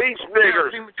deaths. These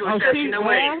niggers. Premature deaths, you know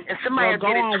what? And somebody will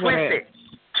get it twisted.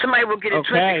 Somebody will get it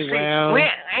twisted.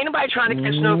 Ain't nobody trying to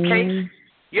catch no case.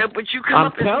 But you come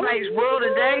up in somebody's world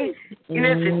today.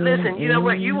 Listen. You know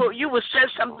what? You will set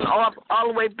something all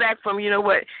the way back from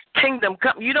kingdom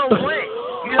come. You don't want it.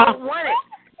 You don't want it.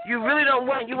 You really don't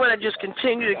want it. You want to just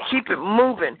continue to keep it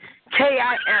moving.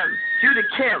 KIM. Do the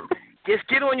Kim. Just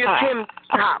get on your Kim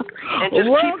top and just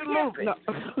keep it moving. No.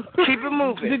 Keep it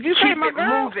moving. Did you say my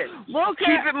girl?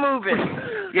 Keep it moving.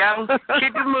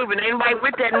 Keep it moving. Anybody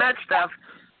with that nut stuff,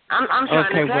 I'm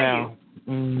trying to tell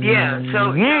you. Yeah,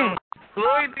 so,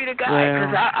 glory be to God,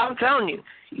 because I'm telling you,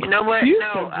 you know what?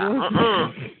 No.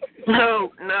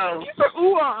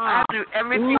 I do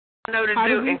everything I know to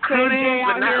do, including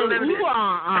but not limited.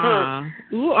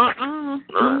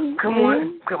 Come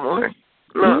on.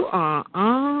 Look.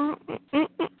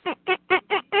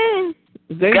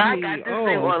 God got this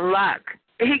thing on lock.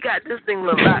 He got this thing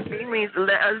on lock. He means to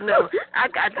let us know, I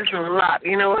got this on lock.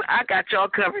 You know what? I got y'all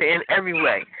covered in every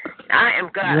way. I am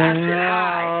God.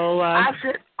 I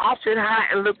sit high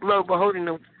and look low, beholding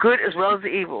the good as well as the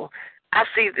evil. I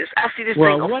see this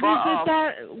thing afar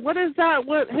off. What is that?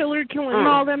 What Hillary Clinton and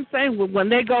all them say? When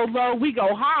they go low, we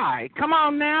go high. Come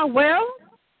on now. Well,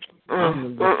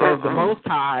 the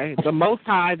Most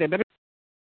High, they better.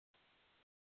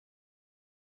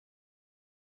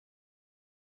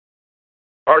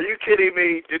 Are you kidding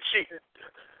me?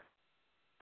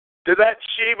 Did that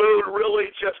She-Moon really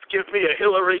just give me a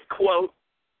Hillary quote?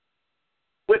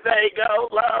 When they go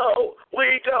low,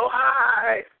 we go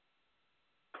high.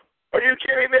 Are you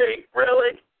kidding me?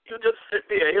 Really? You just sent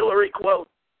me a Hillary quote?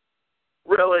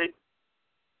 Really?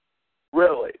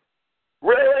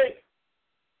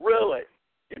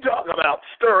 You talk about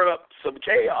stirring up some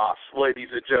chaos, ladies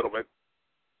and gentlemen.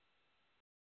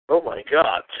 Oh, my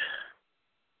God.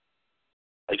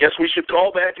 I guess we should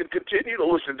call back and continue to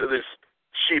listen to this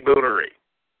She-Moonery.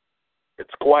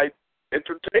 It's quite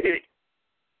entertaining.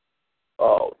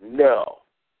 Oh, no.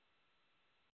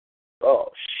 Oh,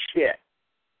 shit.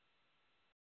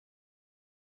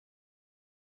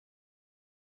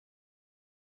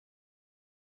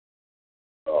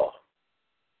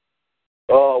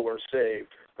 Oh, we're saved.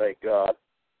 Thank God.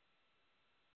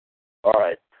 All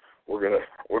right. We're gonna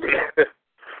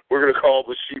call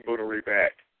the Shibunari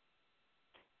back.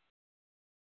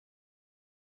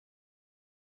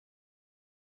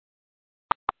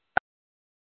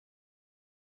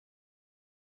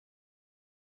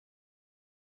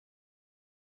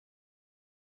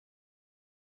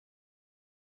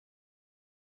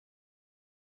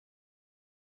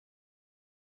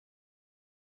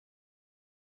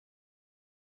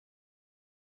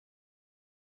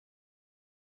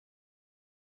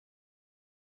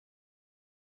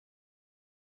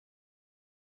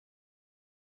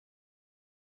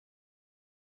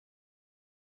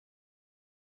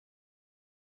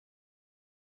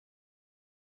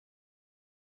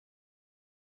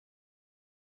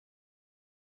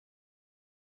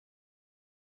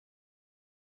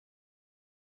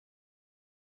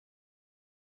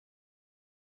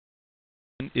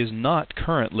 Is not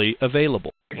currently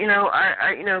available. Gays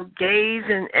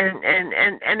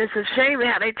and it's a shame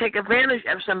how they take advantage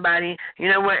of somebody,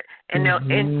 and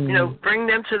they'll bring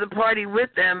them to the party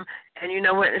with them, and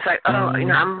it's like,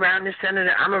 I'm around this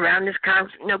senator, I'm around this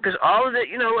Congress, because all of it,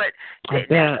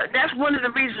 that's one of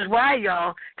the reasons why,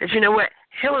 y'all, because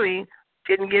Hillary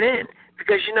didn't get in,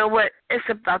 because it's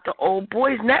about the old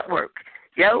boys network,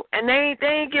 and they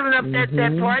ain't giving up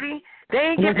that party. They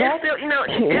ain't getting it's still,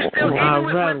 it's still even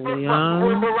when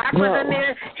Barack was in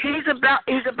there. He's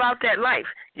about that life.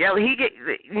 He is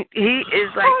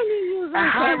like a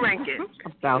high ranking.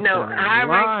 High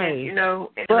ranking.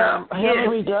 Well,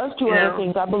 Hillary does do other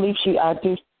things. I believe I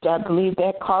believe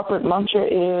that corporate muncher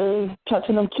is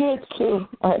touching them kids too.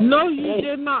 No, you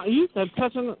did not. You said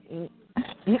touching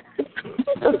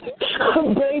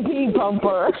baby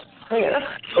bumper.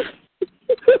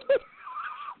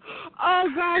 Oh,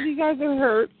 God, you guys are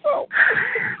hurt. So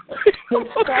what's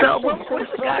the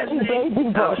guy's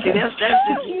name? Oh, see, that's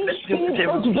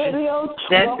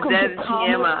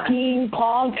TMI. Ping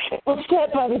pong. It was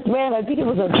set by this man. I think it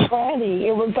was a tranny.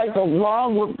 It was like the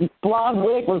long blonde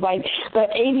wig. It was like the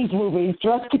 80s movie,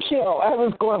 Dressed to Kill. I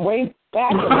was going way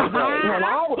back in the day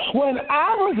when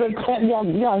I was a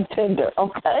young tender,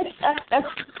 okay?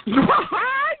 You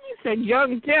said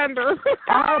young tender.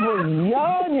 I was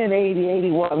young in 80,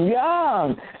 81,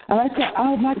 young. And I said,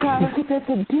 oh, my God, look at this,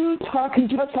 a dude talking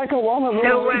just like a woman.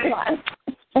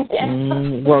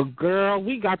 Well, girl,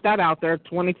 we got that out there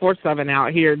 24/7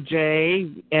 out here,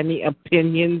 Jay. Any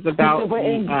opinions about the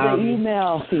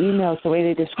emails, the way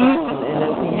they describe them, and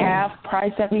if we have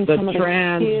price, that means the some of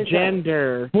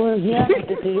transgender. The kids well, yeah, but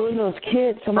doing those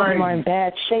kids, some of them are in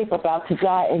bad shape, about to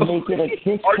die, and they get a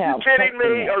discount. Are you kidding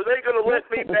me? Are they going to let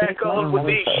me back on with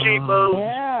these sheepos?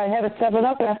 Yeah, I had a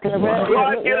 7-Up after I read it. Do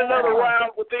I get another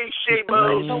round with these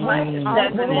sheepos? The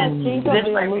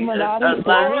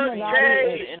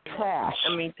Illuminati is trash.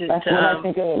 I mean, that's what I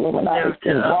think of Illuminati.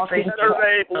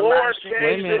 Lawrence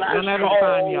Case, this is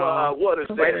called, what is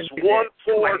this,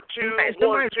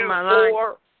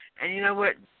 142-124. And you know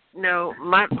what? No,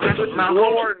 my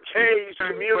Lord K's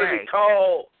community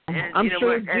call. And, I'm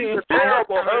sure it's a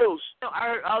terrible host.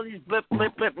 All these blip,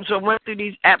 and so I went through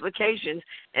these applications,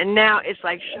 and now it's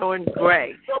like showing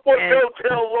gray. Someone go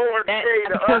tell Lord K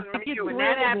to unmute. When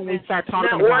that happens, we start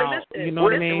talking about, you know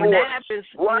what I mean? When that happens,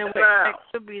 it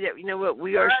could be that,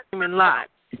 we are streaming live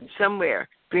somewhere,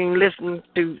 being listened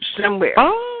to somewhere.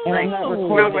 Oh, and I'm not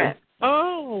recording.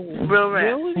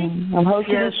 Really? I'm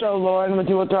hosting the show, Lord. I'm going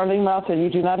to do what Darlene Mouth said. You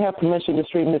do not have permission to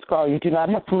stream this call. You do not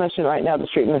have permission right now to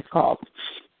stream this call.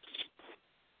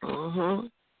 No,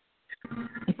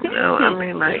 I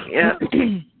mean, like, yeah.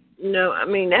 No, I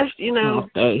mean, that's, easy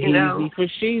for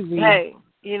cheesy. Hey,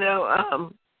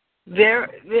 there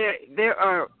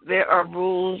are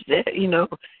rules that,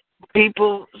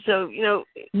 people, so,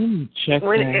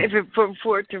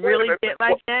 for it to really get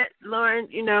like that, Lauren,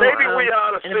 maybe we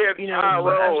ought to send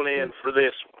Tyrone in for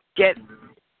this. Get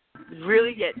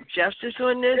justice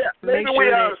on this. Yeah, maybe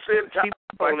we ought to send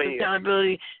Tyrone in.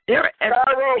 Accountability. There are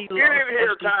Tyrone, get in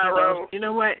here, Tyrone. You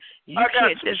know what? You I got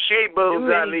can't some just she-boobs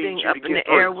do I need anything you up to in the get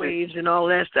through. airwaves and all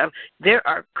that stuff. There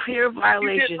are clear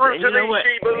violations. You get through and to you know these what?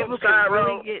 she-boobs, People can Tyrone.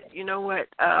 really get, you know what?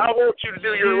 I want you to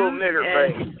do your little nigger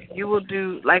thing. You will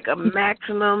do like a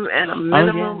maximum and a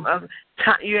minimum of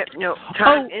time.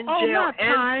 Time in jail. Not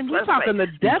time. And we're talking the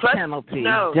death penalty.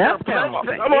 Death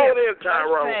penalty. Come on in,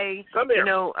 Tyrone. Come here.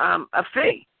 A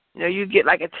fee. You get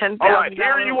like a $10,000. All right,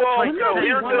 here you all go.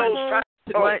 Here goes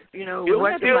what you know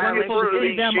what the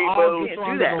violation them is. all Can't get do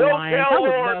on that. the line. I would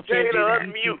love to do that.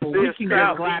 We can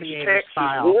get gladiator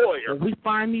style. When we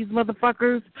find these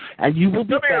motherfuckers, and you will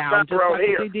be found just like what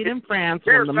they did in France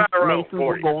when the Masons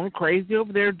were going crazy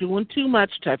over there doing too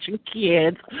much, touching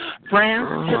kids.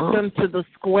 France took them to the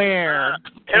square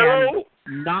and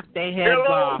knocked their heads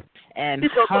off and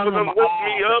hung them all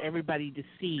for everybody to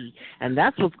see, and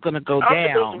that's what's going to go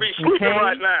down. Okay?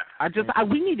 Right now.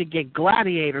 We need to get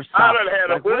gladiator style.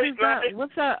 Like, what is that?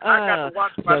 What's that?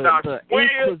 The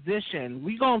Inquisition.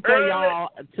 We gonna throw y'all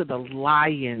to the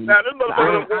lions. I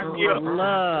would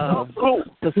love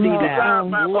to see that.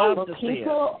 Love to see it.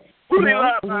 You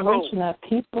mention that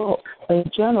people in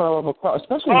general,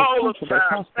 especially in the country,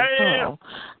 across the world,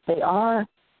 they are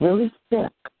really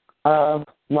sick of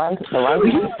the right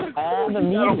and the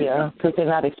media because they're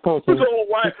not exposed to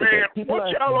people are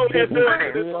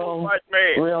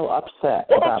real upset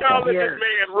about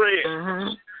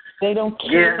that. They don't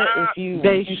care if you.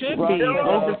 They should be. They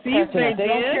don't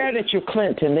care that you're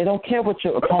Clinton. They don't care what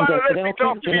your opponent is. They don't care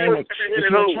what your name is.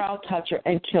 If you're a child toucher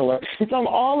and killer. It's on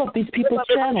all of these people's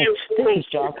channels. This is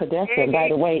John Cadessa. And by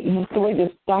the way, he's the way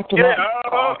this Dr. Martin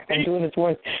talks and doing his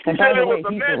work. And by the way,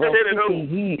 he's a real hippie.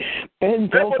 He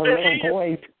bends over little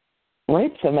boys,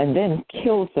 rapes them, and then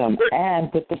kills them. And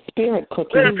with the spirit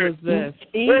cooking,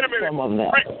 he eats some of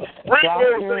them.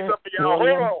 Dr. William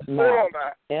Mount,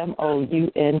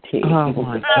 M-O-U-N-T. Oh,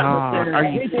 my God. Are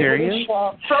you serious?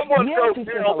 Someone yes, he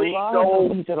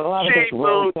said a lot of this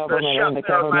rogue government and the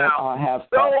government have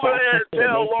go ahead and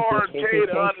tell Lauren K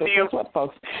to unmute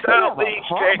Southeast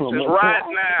Texas right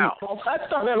now. I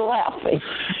started laughing.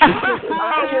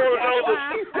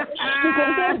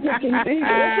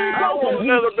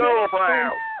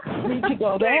 Need to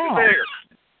go down.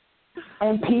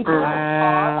 And people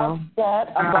are upset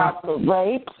about the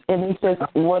rapes. And he says,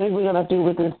 what are we going to do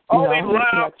with this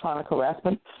electronic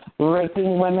harassment?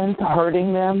 Raping women,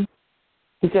 hurting them.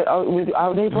 He said, what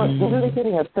are they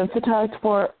getting sensitized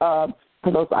for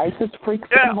those ISIS freaks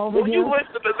to come over here? You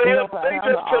listen to them, they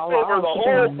just took over the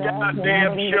whole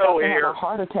goddamn show here. A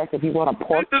heart attack if you want a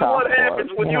pork chop. This is what happens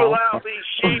when you allow these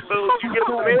sheep-boos, you get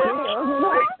them in,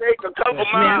 they take a couple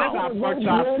miles.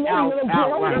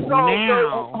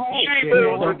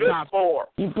 Sheep-boos are good for.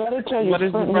 You better tell your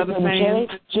friend,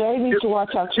 Jay needs to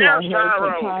watch out too. I hear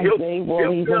sometimes they will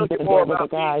even get there with the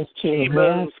guys too.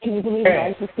 Yes. Can you believe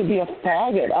ISIS could be a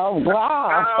faggot? Oh,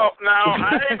 wow. No,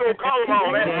 I ain't going to call them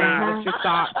all that now.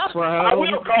 I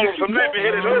will call them some maybe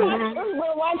hit it over.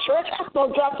 My church has to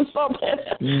drop to something.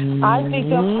 I think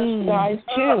those guys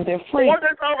too. They're free. What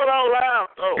they talking all loud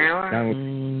though?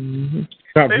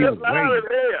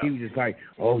 He was just like,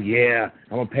 oh yeah,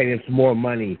 I'm gonna pay them some more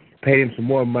money.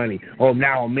 Oh,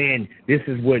 now I'm in. This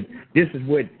is what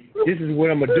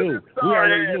I'm gonna do. We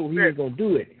already knew he was gonna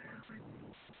do it.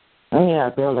 Oh yeah,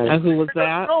 Billy. And who was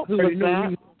that? Go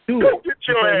get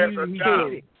your ass a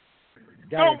job.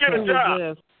 Go get a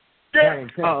job. Yeah,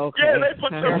 they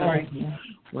put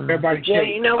everybody. Yeah,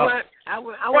 you know what?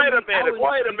 Wait a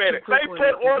minute. They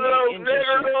put one of those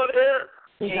niggers on here.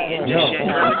 I'm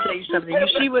gonna tell you something. You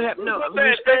see what happened? No,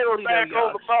 respectfully,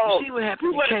 you see what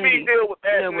happened to Kennedy?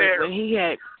 When he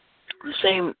had the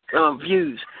same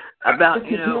views about,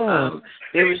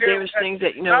 there was things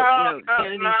that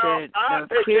Kennedy said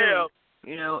clearly,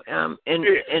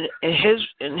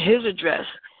 in his address,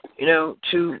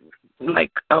 to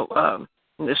like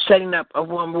the setting up of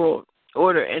one world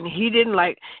order, and he didn't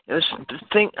like a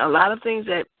lot of things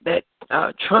that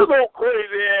Trump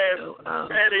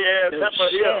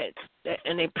said,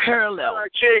 and they parallel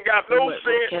what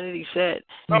Kennedy said.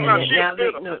 And now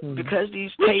because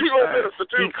these tapes are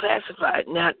declassified,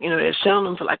 now they're selling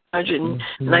them for like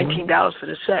 $119 for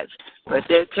the sets, but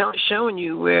they're showing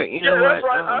you where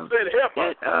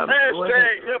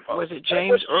was it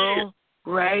James Earl?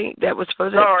 Right, that was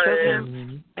supposed to have killed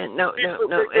him, and no,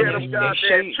 and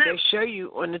they show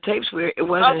you on the tapes where it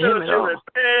wasn't him at all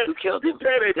who killed him.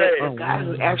 The guy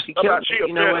who actually killed him.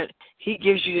 You know what? He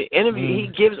gives you the interview. He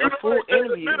gives a full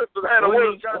interview on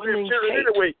these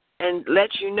tapes and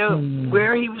lets you know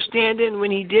where he was standing when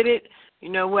he did it. You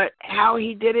know what? How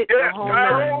he did it. The whole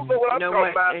night. You know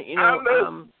what?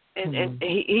 And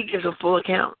he gives a full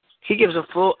account. He gives a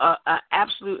full,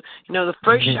 absolute. The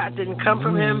first shot didn't come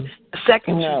from him. The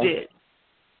second two did.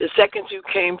 The second two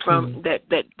came from that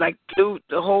like blew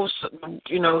the whole,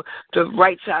 the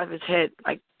right side of his head,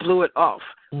 like blew it off,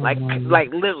 like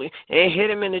literally, and it hit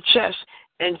him in the chest.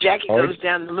 And Jackie goes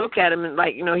down to look at him, and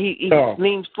he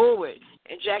leans forward,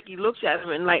 and Jackie looks at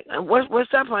him and like,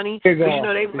 what's up, honey? They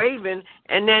waving,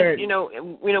 and then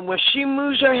when she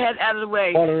moves her head out of the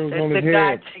way, the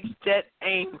guy takes that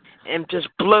aim and just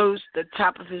blows the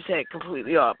top of his head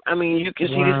completely off. I mean, you can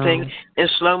see this thing in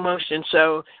slow motion.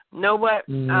 So, know what?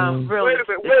 Really, wait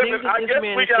a minute. I guess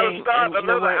we got to start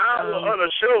another hour on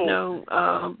the show.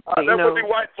 That would be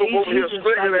white folk over here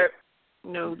screaming at.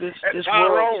 This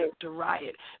world to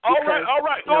riot. All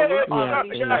right. Go ahead.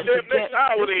 Next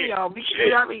hour then.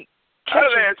 I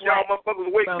done asked y'all motherfuckers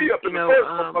to wake me up in the first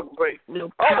motherfucking place.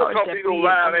 Powers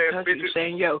that be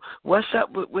saying, yo, what's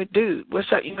up with dude?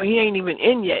 What's up? He ain't even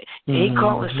in yet. And he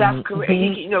calling South Korea.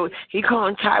 He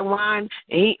calling Taiwan.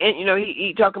 And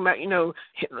he talking about,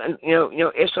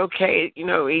 it's okay.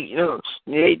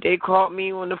 They called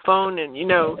me on the phone and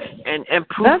and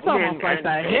Putin. That's almost like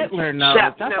that Hitler note.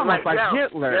 That's almost like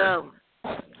Hitler.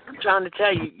 I'm trying to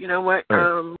tell you, you know what?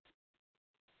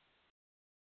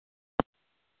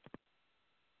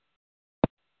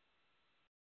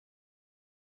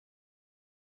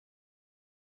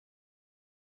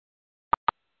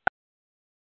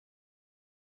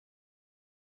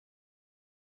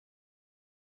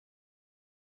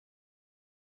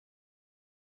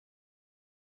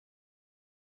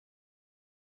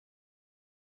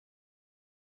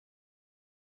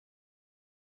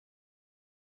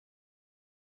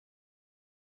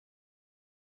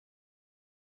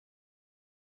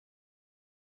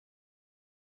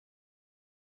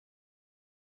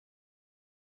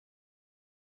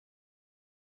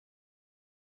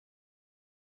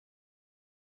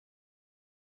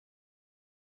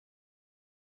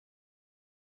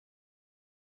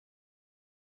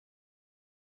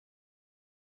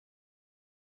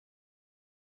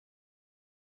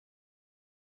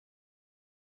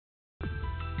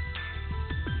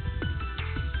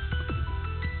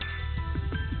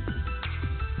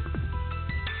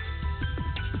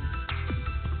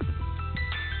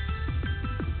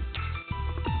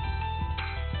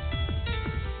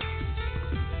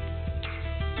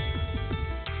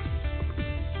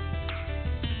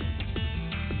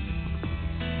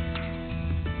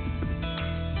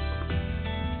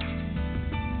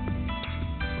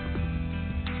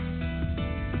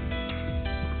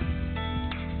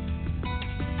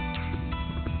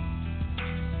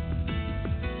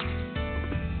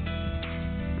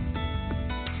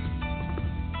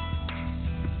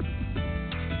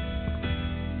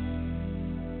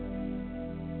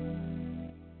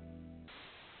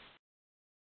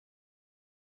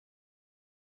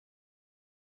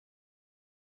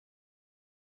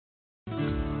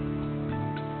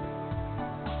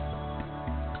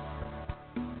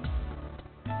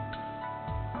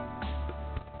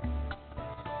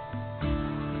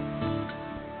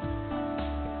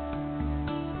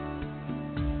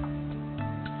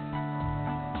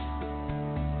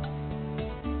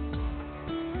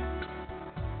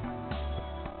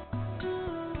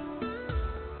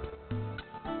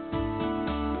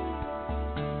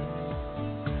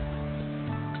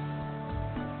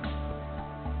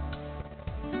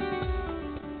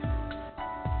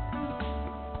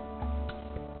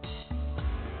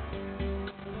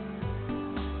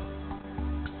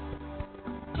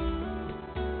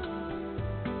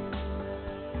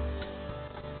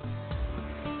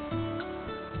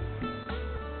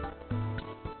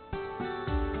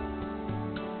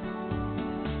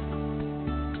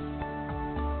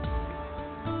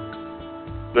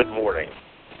 Good morning.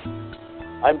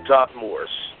 I'm Todd Morris,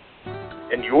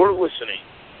 and you're listening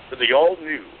to the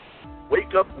all-new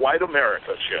Wake Up White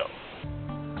America show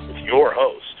with your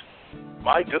host,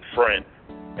 my good friend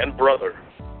and brother,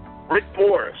 Rick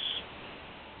Morris.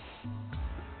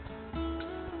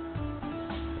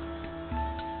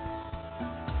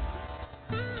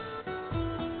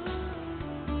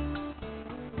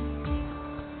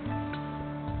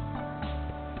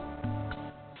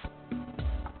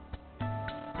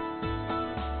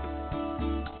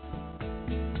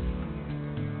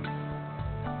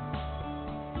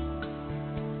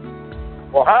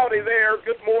 Well, howdy there.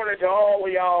 Good morning to all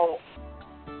of y'all.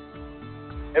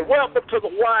 And welcome to the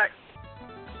White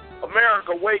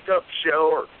America Wake Up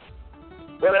Show, or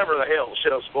whatever the hell the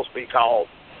show's supposed to be called.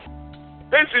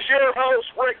 This is your host,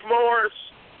 Rick Morris.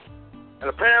 And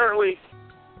apparently,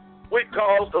 we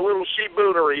caused a little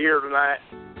she-boonery here tonight.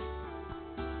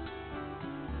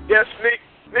 Yes,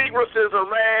 negresses are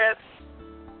mad.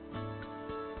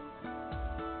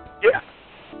 Yeah,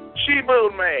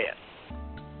 she-boon mad.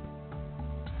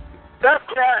 Stop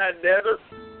crying, Nether.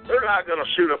 They're not going to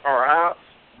shoot up our house.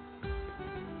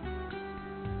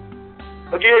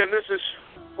 Again, this is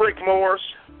Rick Morris,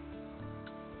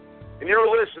 and you're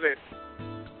listening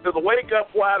to the Wake Up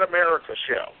White America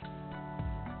show,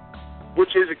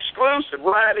 which is exclusive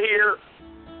right here.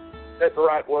 Is that the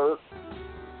right word?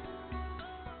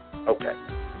 Okay.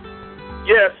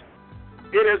 Yes,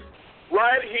 it is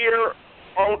right here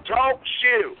on Talk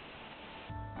Shoe.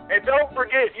 And don't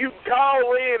forget, you can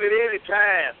call in at any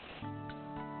time.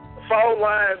 The phone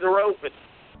lines are open.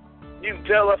 You can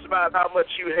tell us about how much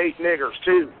you hate niggers,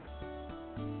 too.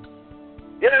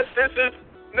 Yes, this is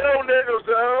No Nigger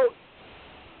Zone.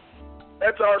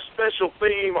 That's our special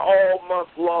theme all month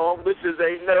long. This is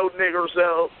a No Nigger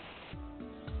Zone.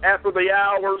 After the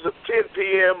hours of 10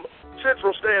 p.m.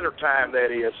 Central Standard Time,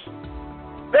 that is.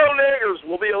 No niggers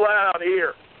will be allowed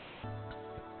here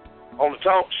on the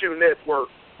Talk Shoe Network.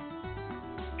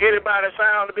 Anybody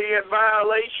found to be in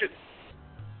violation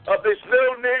of this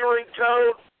no niggering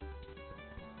code,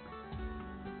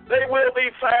 they will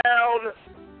be found,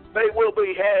 they will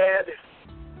be had,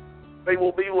 they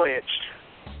will be lynched.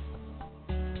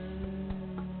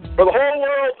 For the whole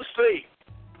world to see.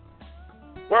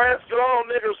 We're asking all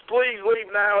niggers, please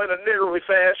leave now in a niggerly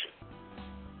fashion.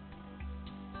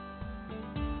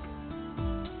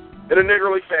 In a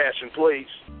niggerly fashion, please.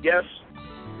 Yes.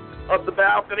 Up the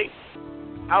balcony,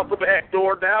 out the back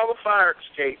door, down the fire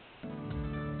escape,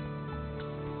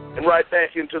 and right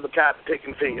back into the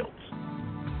cotton-picking fields.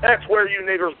 That's where you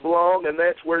niggers belong, and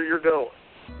that's where you're going.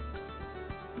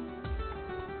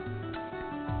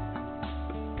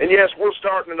 And yes, we're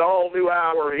starting an all-new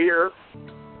hour here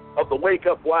of the Wake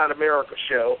Up White America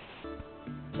show.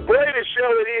 The greatest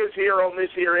show it is here on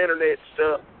this here internet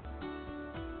stuff.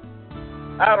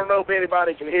 I don't know if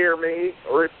anybody can hear me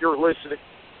or if you're listening.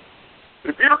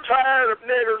 But if you're tired of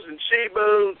niggers and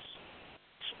she-boons,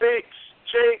 speaks,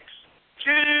 chinks,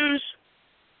 Jews,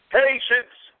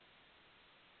 Haitians,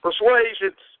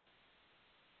 persuasions,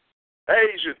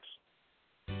 Asians,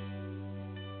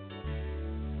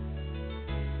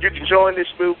 you can join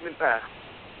this movement now.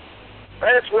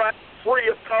 That's right, free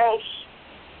of cost.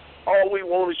 All we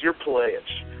want is your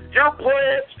pledge. Your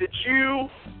pledge that you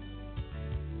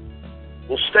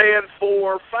will stand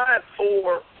for, fight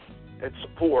for, and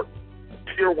support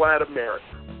pure white America.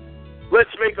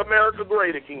 Let's make America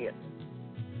great again.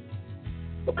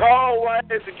 The call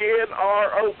lines again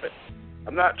are open.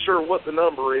 I'm not sure what the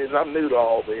number is. I'm new to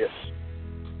all this.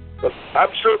 But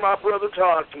I'm sure my brother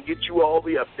Todd can get you all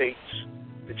the updates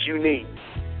that you need.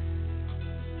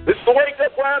 This is the Wake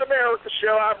Up White America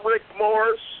show. I'm Rick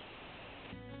Morris.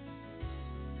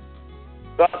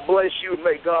 God bless you and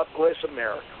may God bless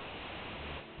America.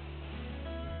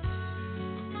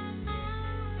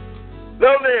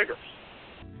 No niggers.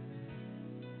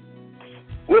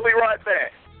 We'll be right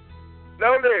back.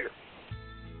 No niggers.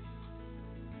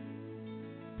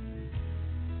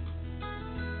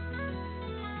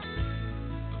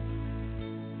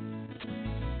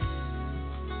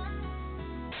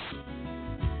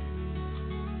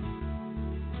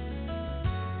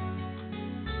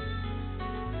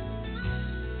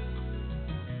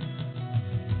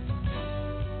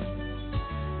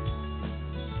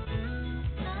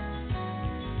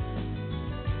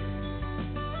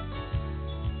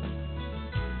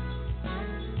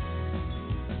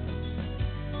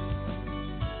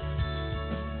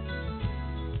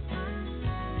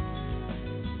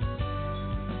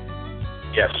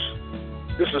 Yes,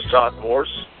 this is Todd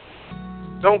Morse.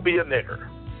 Don't be a nigger.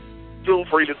 Feel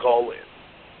free to call in.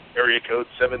 Area code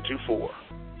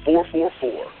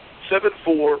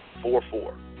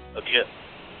 724-444-7444. Again,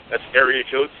 that's area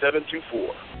code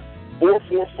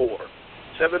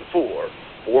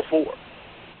 724-444-7444.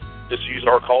 Just use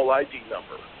our call ID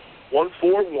number,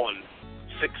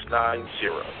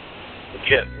 141690.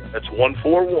 Again, that's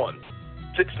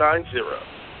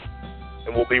 141690.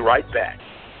 And we'll be right back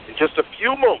in just a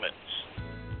few moments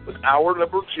with hour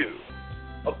number 2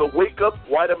 of the Wake Up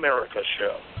White America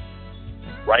show,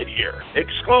 right here,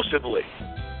 exclusively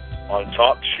on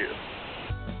Talk Shoe.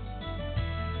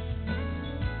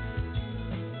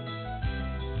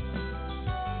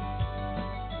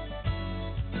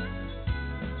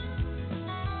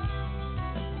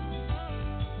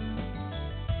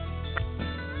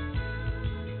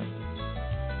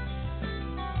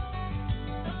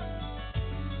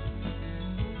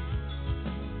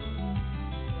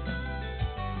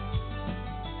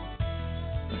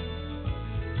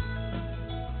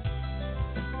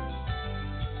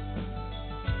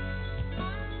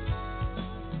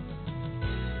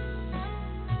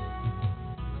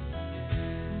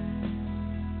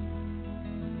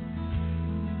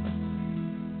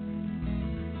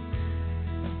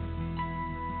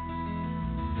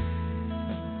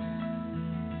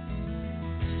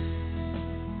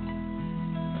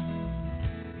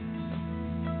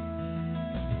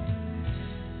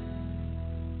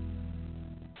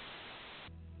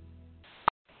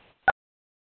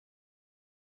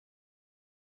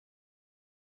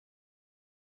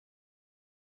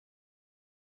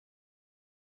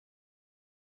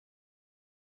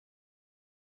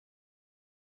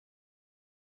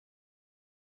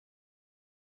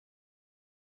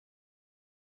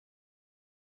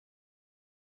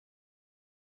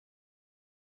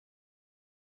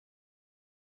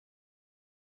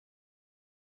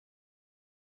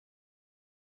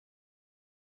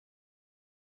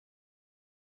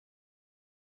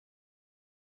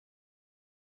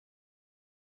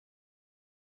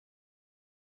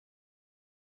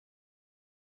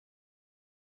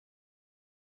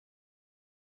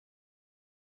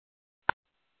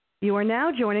 You are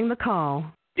now joining the call.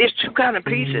 There's two kind of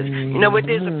pieces. You know what?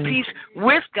 There's a peace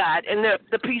with God and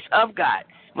the peace of God.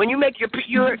 When you make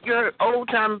your old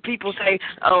time people say,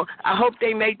 "Oh, I hope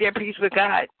they made their peace with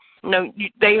God."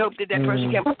 They hope that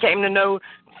person came to know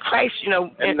Christ.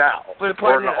 And now for the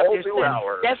pardon for the whole of 2 their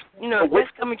hours. That's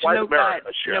that's coming to know God.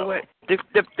 You know what? Making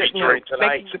the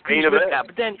peace with God.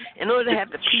 But then, in order to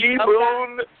have the peace of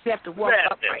God, you have to walk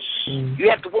upright. You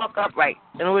have to walk upright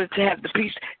in order to have the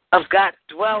peace of God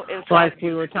dwell inside. Like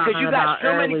we were talking because you got about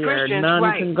so many earlier, Christians,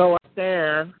 none can go up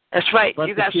there. That's right. But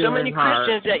You got so many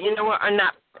Christians that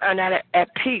are not at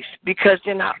peace because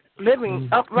they're not living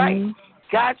upright.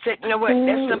 God said, you know what?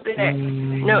 That's something that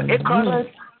it cost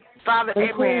Father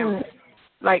Abraham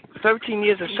like 13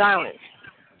 years of silence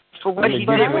for what he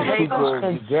did with Hagar.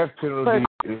 The death penalty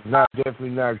is definitely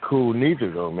not cool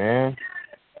neither, though, man.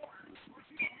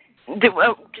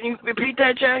 Can you repeat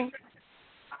that, Jay?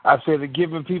 I said that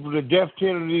giving people the death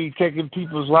penalty, taking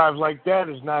people's lives like that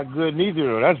is not good neither,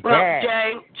 though. That's bad.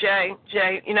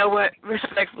 Jay, you know what?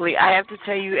 Respectfully, I have to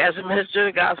tell you as a minister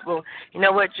of the gospel, you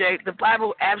know what, Jay? The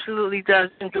Bible absolutely does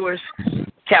endorse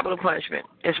capital punishment.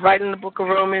 It's right in the book of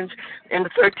Romans in the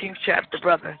 13th chapter,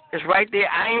 brother. It's right there.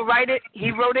 I ain't write it. He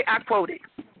wrote it. I quote it.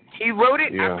 He wrote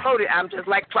it. Yeah. I quote it. I'm just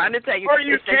like trying to tell you. Are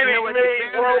you kidding me?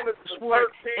 Romans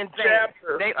 13th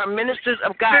chapter. They are ministers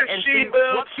of God. And see,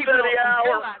 what people don't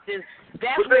realize is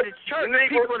that's where the church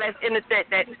people that's in it that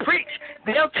preach,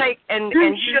 they'll take and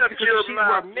shut your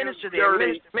mouth. Minister there,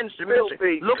 minister.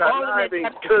 Look all of that,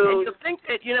 and to think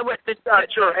that you know what the got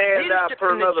your hand out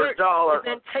for another $1, and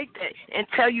then take that and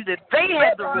tell you that they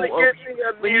have the rule over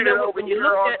you. When you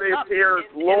look on this here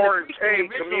Lauren K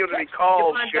community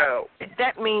call show,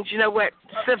 that means you know what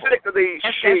civil. Sick of these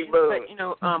she-boos.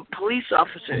 Police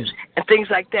officers and things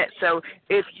like that. So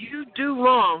if you do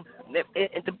wrong,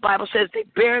 the Bible says they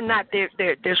bear not their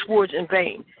swords in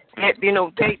vain.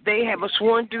 They have a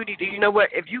sworn duty to, you know what,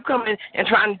 if you come in and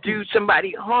try to do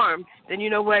somebody harm, then you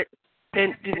know what,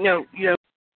 then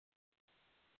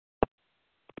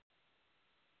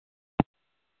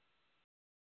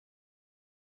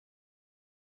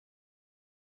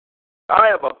I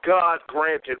have a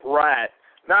God-granted right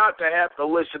not to have to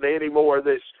listen to any more of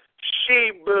this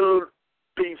she-boo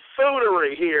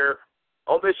buffoonery here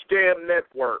on this damn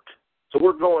network. So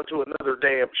we're going to another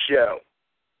damn show.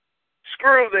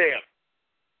 Screw them.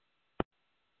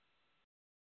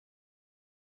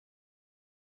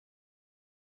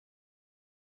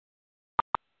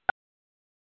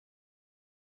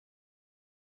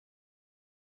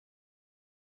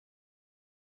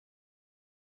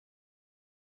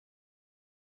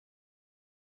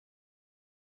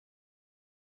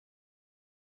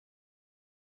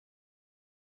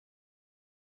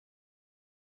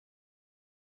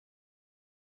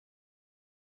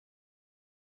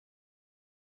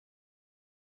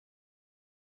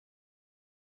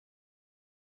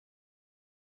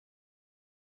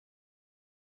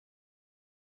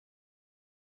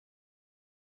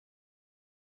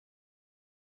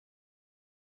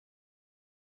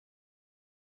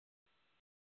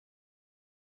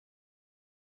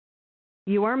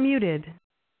 You are muted.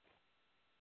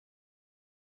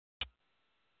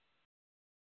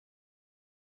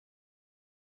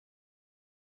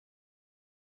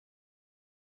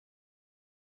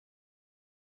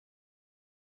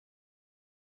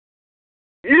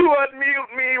 You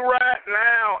unmute me right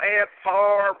now, Aunt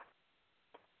Farm.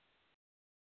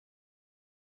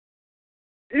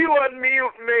 You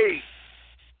unmute me.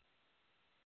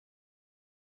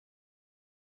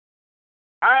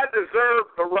 I deserve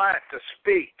the right to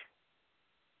speak.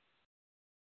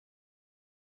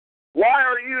 Why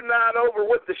are you not over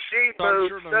with the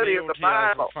she-boo studying the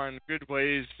Bible? Find good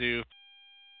ways to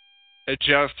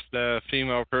adjust the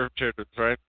female perpetrators,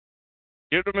 right?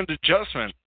 Give them an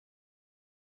adjustment.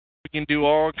 We can do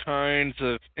all kinds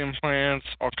of implants,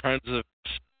 all kinds of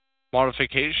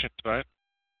modifications, right?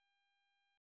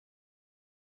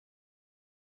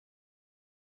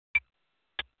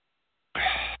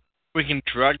 We can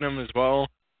drug them as well.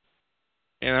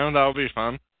 That'll be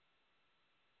fun.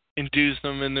 Induce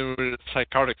them into a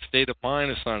psychotic state of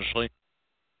mind, essentially.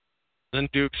 Then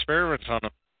do experiments on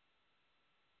them.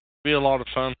 Be a lot of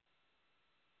fun.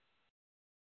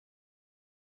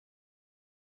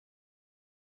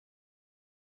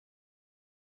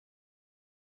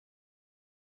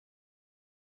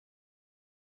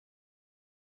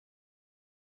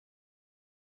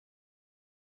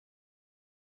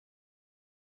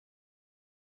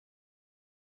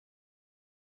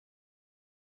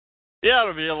 Yeah,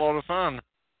 it'll be a lot of fun.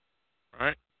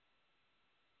 Right?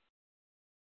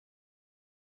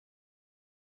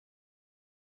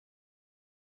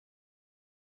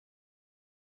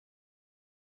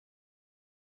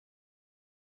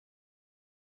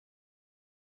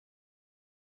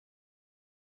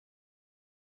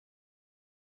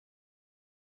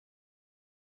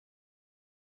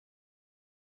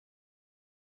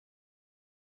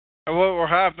 And what will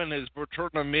happen is we'll turn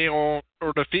the male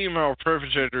or the female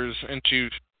perpetrators into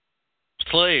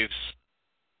slaves.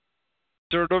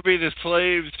 So there'll be the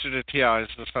slaves to the TIs,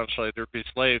 essentially. There'll be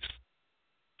slaves,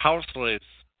 house slaves,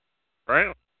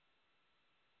 right?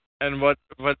 And what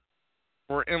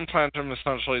we're implanting them,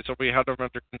 essentially, so we have them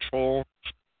under control,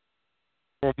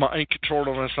 or mind control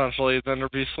them, essentially, then there'll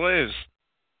be slaves.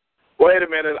 Wait a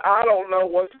minute, I don't know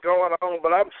what's going on,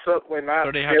 but I'm certainly not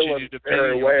So they have to feeling do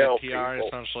very depending well, on the TI, people.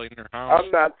 essentially, in their house.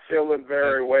 I'm not feeling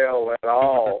very well at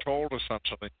all. Controlled,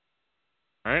 essentially.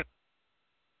 Right?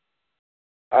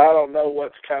 I don't know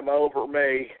what's come over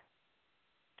me.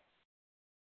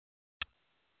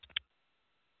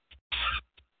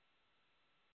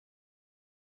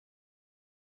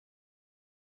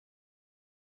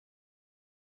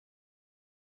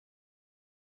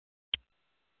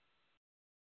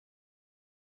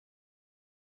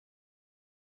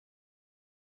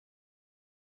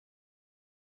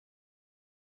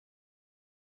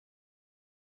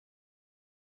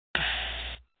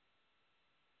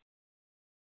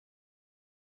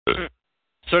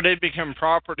 So they become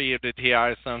property of the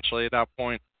TI, essentially, at that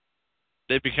point.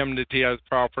 They become the TI's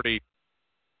property.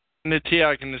 And the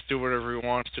TI can just do whatever he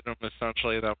wants to them,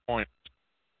 essentially, at that point.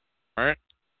 Alright?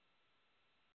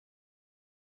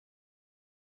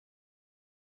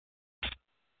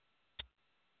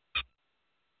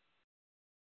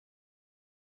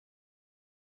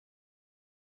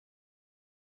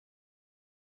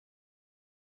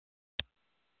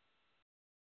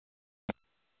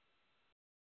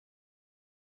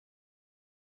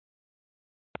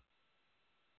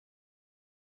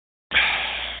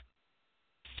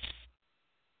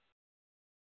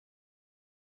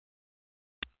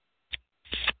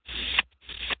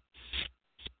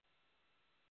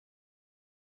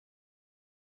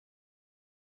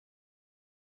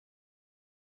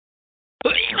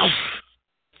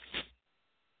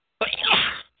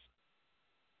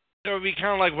 It would be kind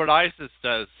of like what ISIS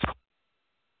does.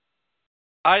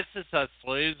 ISIS has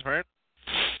slaves, right?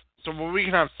 So well, we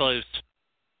can have slaves.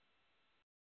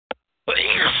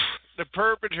 The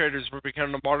perpetrators will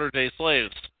become the modern day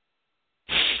slaves.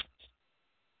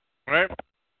 Right?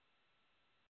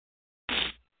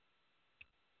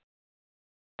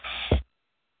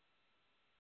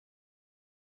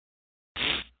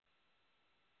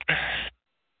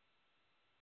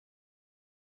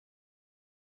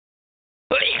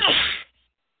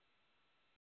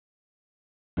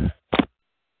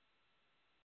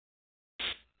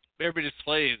 Maybe the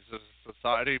slaves of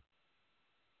society.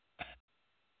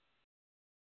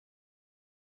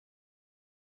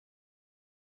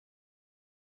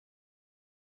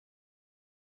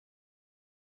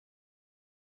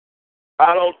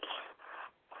 I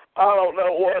don't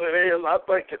know what it is. I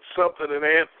think it's something in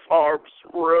Aunt Barb's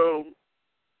room.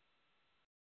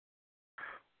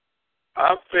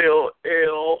 I feel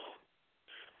ill.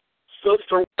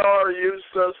 Sister, where are you,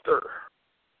 sister?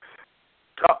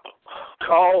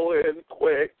 Call in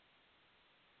quick.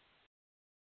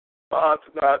 Bob's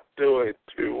not doing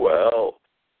too well.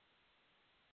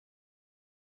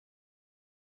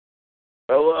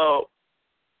 Hello?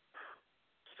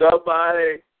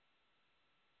 Somebody?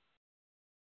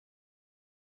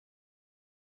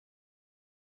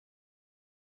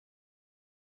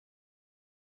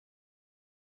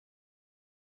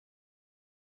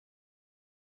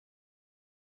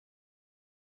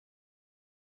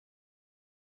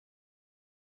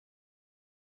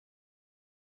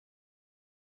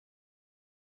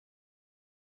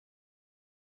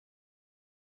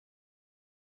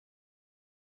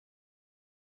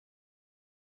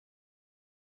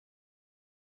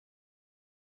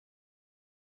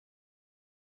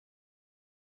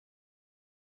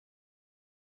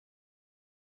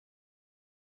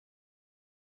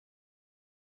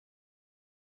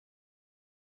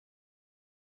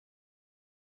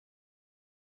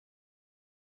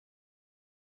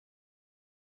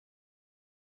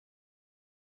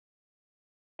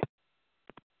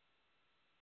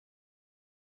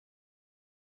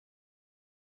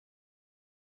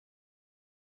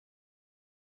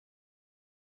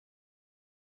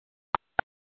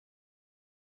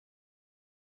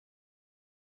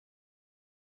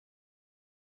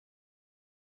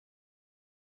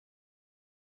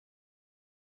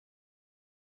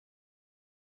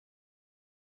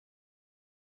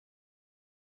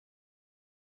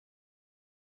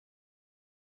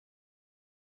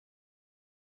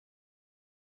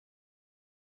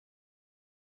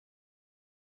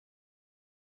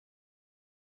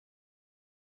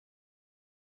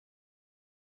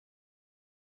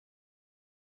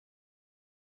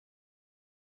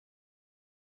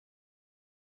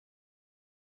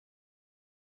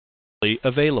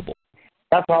 Available.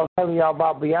 That's what I was telling y'all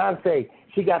about Beyonce.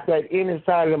 She got that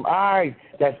inside of them eyes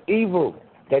that's evil,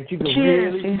 that you can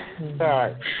really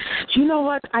start. You know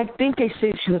what? I think they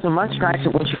said she was a much nicer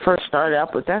when she first started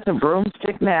out, but that's a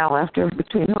broomstick now after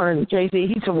between her and Jay-Z.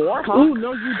 He's a warthog. Oh,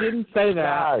 no, you didn't say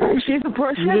that. She's a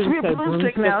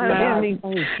broomstick now.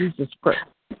 Oh, Jesus Christ.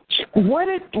 What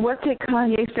did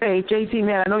Kanye say? Jay-Z,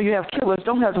 man, I know you have killers.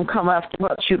 Don't have them come after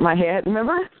shoot my head.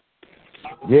 Remember?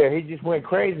 Yeah, he just went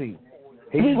crazy.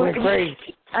 He went crazy.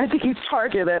 I think he's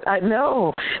targeted. I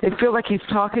know. It feels like he's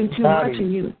talking too much,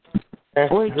 and you.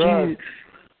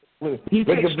 You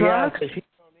take drugs? She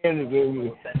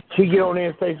get on there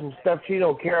and say some stuff she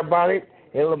don't care about it,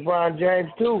 and LeBron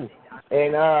James too,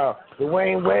 and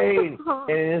Dwayne Wade, and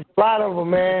there's a lot of them,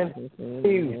 man.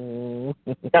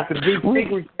 Got the deep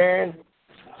secrets, man.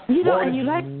 You know, and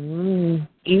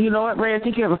you know what, Ray? I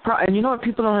think you have a problem. And you know what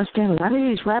people don't understand? A lot of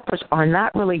these rappers are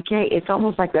not really gay. It's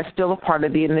almost like that's still a part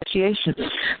of the initiation.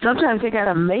 Sometimes they got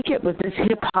to make it with this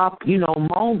hip-hop,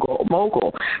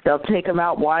 mogul. They'll take them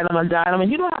out, wine them, and dine them. And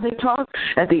you know how they talk?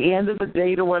 At the end of the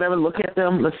date or whatever, look at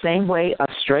them the same way a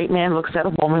straight man looks at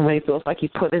a woman when he feels like he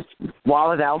put his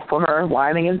wallet out for her,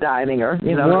 wining and dining her.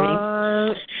 You know what I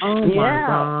mean? Oh, my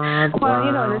God. Well,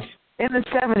 you know, in the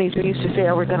 70s, we used to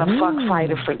say, we're going to fuck,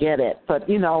 fight, or forget it. But,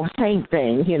 same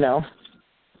thing,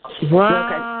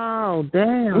 Wow,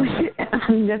 damn.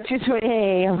 That's just what,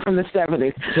 hey, I'm from the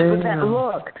 70s. Damn. But that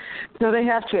look, so they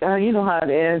have to, you know how it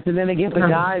is, and then they give the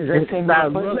guys their thing.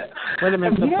 Wait a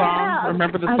minute, the song,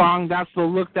 remember the song, That's the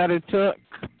Look That It Took?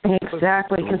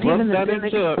 Exactly, because even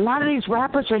a lot of these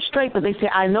rappers are straight, but they say,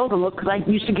 I know the look because I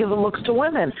used to give the looks to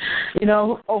women.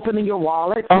 Opening your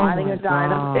wallet, finding a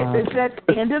dime. It's that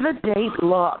end of the date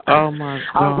look. Oh, my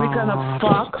God. Are we going to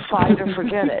fuck, fight, or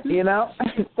forget it,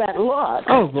 It's that look.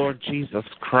 Oh, Lord Jesus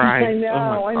Christ. I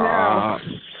know, I know.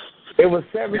 It was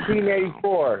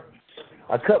 1784.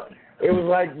 It was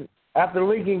like after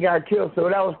Lincoln got killed, so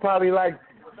that was probably like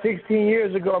 16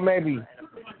 years ago maybe.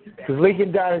 Because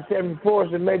Lincoln died in 74,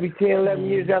 so maybe 10, 11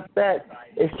 years after that,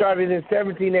 it started in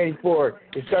 1784.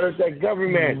 It started with that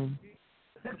government.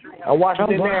 I'm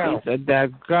watching it now.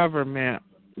 That government.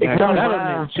 That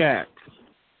government check.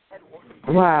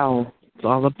 Wow. It's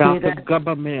all about the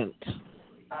government.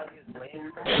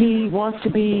 He wants to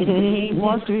be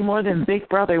more than Big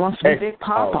Brother. He wants to be Big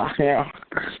Papa. Yeah.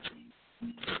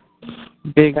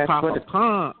 Big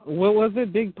Papa. What was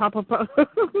it? Big Papa.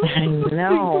 I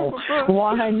know.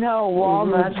 Well, I know.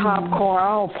 Walnut, popcorn.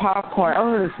 Oh, popcorn.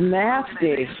 Oh, it's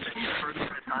nasty.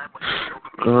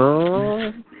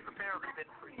 Girl.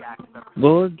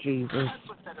 Lord Jesus.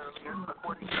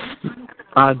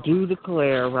 I do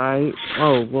declare, right?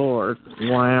 Oh, Lord.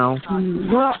 Wow.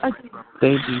 Well,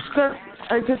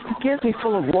 it just gets me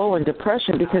full of woe and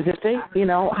depression because if they,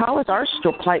 how is our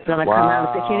plight going to come out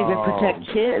if they can't even protect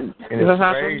kids? And it's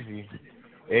crazy.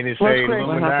 And it said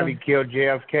Illuminati killed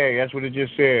JFK. That's what it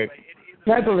just said.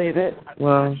 I believe it.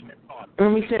 Well,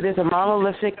 when we said there's a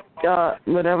monolithic,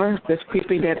 whatever, that's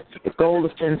creeping that goal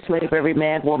is to enslave every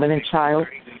man, woman, and child.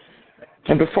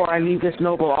 And before I leave this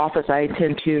noble office, I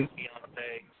intend to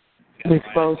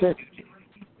expose it.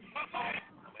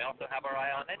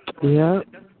 Yeah.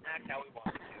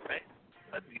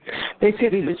 They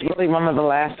said he was really one of the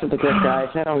last of the good guys.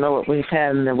 I don't know what we've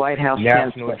had in the White House.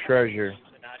 National treasure.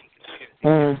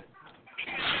 Our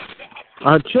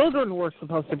children were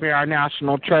supposed to be our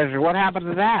national treasure. What happened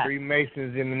to that?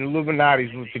 Freemasons and the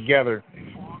Illuminatis were together.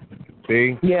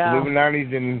 See? Yeah.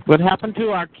 Illuminatis and... What happened to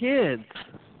our kids?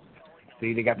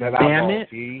 See, they got that eyeball.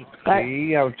 See,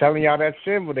 I was telling y'all that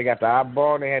symbol. They got the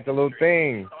eyeball and they had the little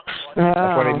thing. That's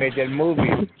why they made that movie.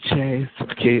 Jeez,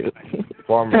 cute.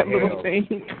 That little thing.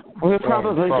 We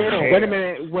probably did. Wait a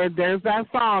minute. Where there's that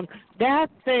song. That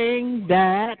thing,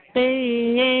 that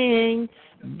thing,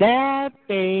 that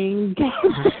thing.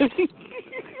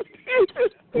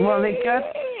 Well, they got...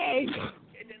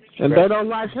 And they don't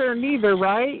like her neither,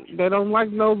 right? They don't like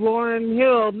no Lauryn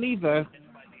Hill neither.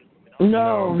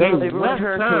 No, they let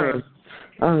her.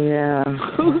 Oh, yeah.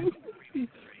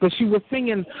 Because she was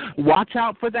singing, watch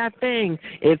out for that thing.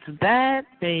 It's that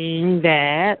thing,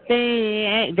 that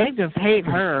thing. They just hate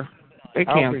her. They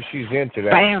can't. I don't think she's into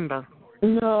that. Stand her.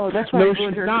 No, that's why no,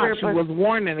 she's not. She was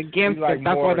warning against it.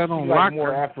 That's why they don't like her. She's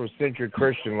more Afrocentric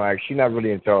Christian. Like, she's not really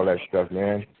into all that stuff,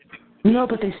 man. No,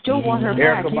 but they still want her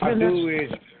back.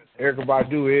 Erykah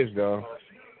Badu is, though.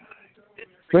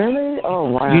 Really? Oh,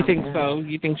 wow. You think so?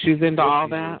 You think she's into all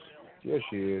that? Yes,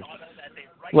 she is.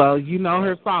 Well, you know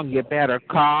her song, You Better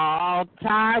Call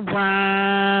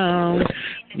Tyrone.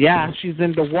 Yeah, she's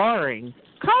into warring.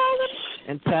 Call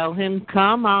and tell him,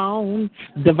 come on,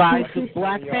 divide the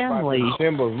black family.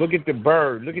 Symbols. Look at the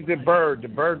bird. Look at the bird. The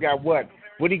bird got what?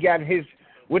 What he got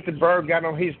what the bird got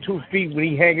on his 2 feet when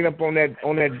he hanging up on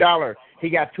that dollar? He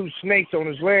got 2 snakes on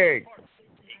his leg.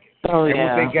 Oh, and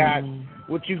yeah.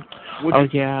 what they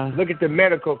got, look at the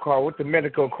medical card. What the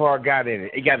medical card got in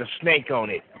it? It got a snake on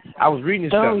it. I was reading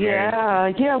this stuff,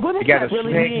 man. Yeah, what does it got that a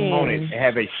really snake mean? on it. It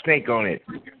have a snake on it.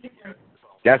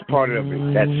 That's part of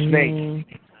it. That snake.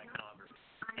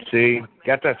 See?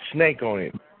 Got that snake on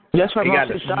it. That's why got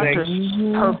most a doctors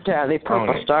perp down. They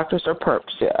purpose. Doctors are perps,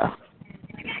 yeah.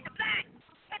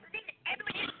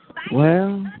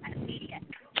 Well,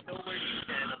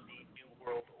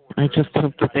 I just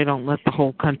hope that they don't let the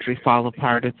whole country fall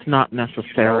apart. It's not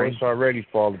necessary. No, it's already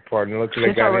falling apart. And look what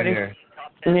they got in there.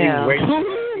 Yeah.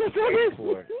 He was waiting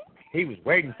for it. He was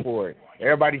waiting for it.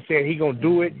 Everybody said he gonna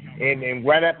do it, and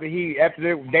right after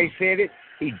they said it,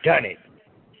 he done it.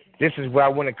 This is where I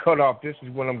want to cut off. This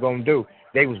is what I'm gonna do.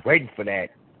 They was waiting for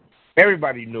that.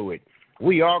 Everybody knew it.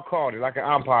 We all called it like an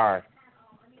umpire.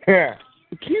 Yeah.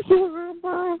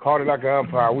 Called it like an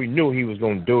umpire. We knew he was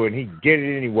gonna do it, and he did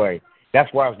it anyway.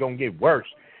 That's why it's gonna get worse.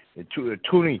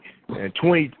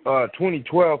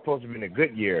 2012 supposed to have been a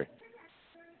good year.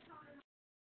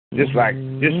 This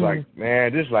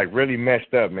really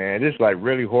messed up, man. This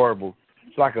really horrible.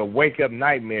 It's like a wake up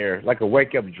nightmare, like a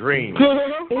wake up dream.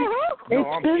 No,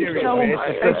 I'm serious, man.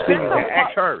 It's the such thing as that.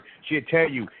 Ask her. She'll tell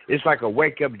you. It's like a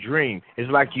wake up dream.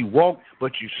 It's like you woke,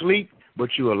 but you sleep,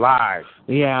 but you alive.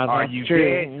 Yeah, Are that's you true.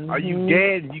 dead? Are you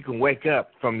dead? You can wake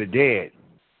up from the dead.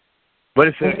 But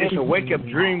it's a wake up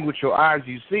dream with your eyes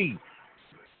you see.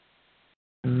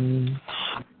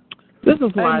 This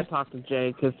is why I talk to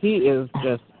Jay, because he is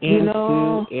just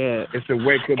into it. It's a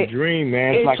wake up dream,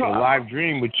 man. It's like a live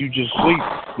dream, but you just sleep,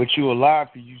 but you alive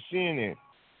because you seeing it.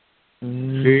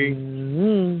 See?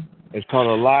 It's called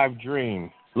a live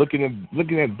dream. Looking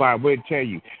at Bible, it tell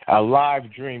you a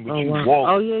live dream, but you woke.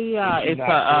 Oh yeah. It's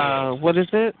what is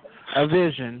it? A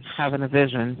vision. Having a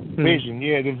vision. Vision,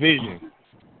 yeah, the vision.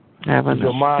 Having your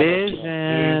a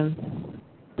vision.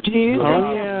 Do you?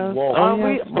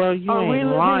 Well, you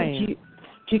ain't lying. Do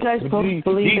you guys both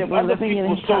believe that we're living in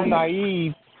a time? So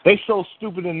naive. They so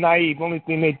stupid and naive. Only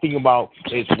thing they think about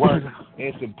is work.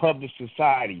 It's a public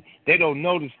society. They don't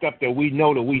know the stuff that we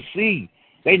know that we see.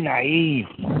 They naive.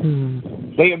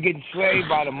 They are getting slaved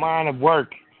by the mind of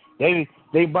work. They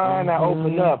mind not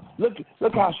open up. Look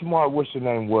how smart what's his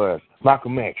name was.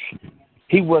 Malcolm X.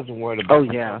 He wasn't worried about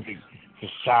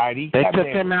society. They took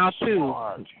him out too.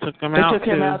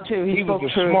 He was the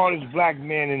smartest black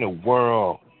man in the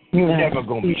world. He's never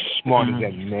gonna be smart as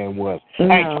that man was. I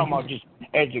ain't talking about just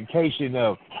education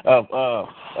of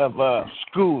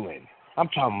schooling. I'm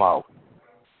talking about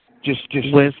just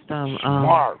wisdom,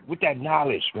 smart with that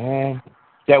knowledge, man.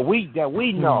 That we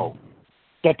know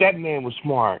that man was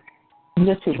smart.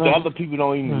 Yes, the other people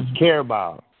don't even care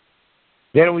about.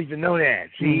 They don't even know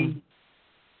that. See.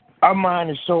 Our mind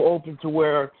is so open to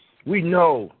where we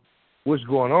know what's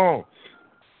going on.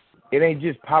 It ain't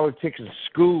just politics and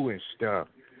school and stuff.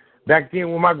 Back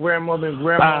then, when my grandmother and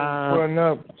grandma were growing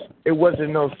up, it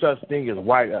wasn't no such thing as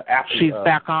white Africa. She's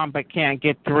back on, but can't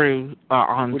get through.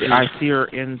 I see her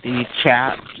in the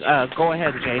chat. Go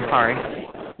ahead, Jay. Sorry.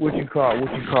 What you call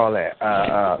that?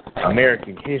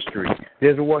 American history.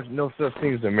 There was no such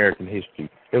thing as American history.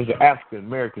 There was an African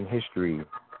American history.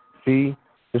 See.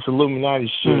 This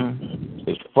Illuminati shit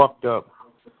is fucked up.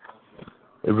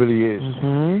 It really is.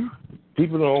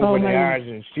 People don't open their eyes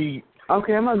and see.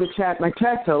 Okay, I'm on the chat. My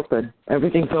chat's open.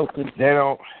 Everything's open. They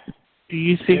don't. Do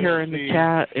you see her in the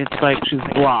chat? It's like she's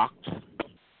blocked.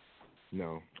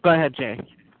 No. Go ahead, Jay.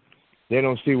 They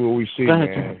don't see what we see, man.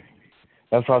 Jay.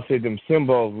 That's why I said them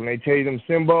symbols. When they tell you them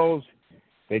symbols,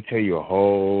 they tell you a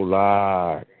whole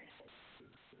lot.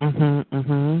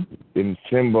 Them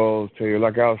symbols tell you,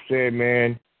 like I said,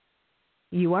 man.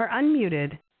 You are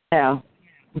unmuted. Yeah,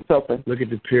 it's open. Look at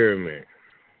the pyramid.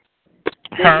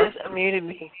 They just unmuted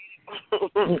me.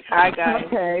 Hi, guys.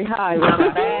 Okay, hi.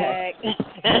 I'm back.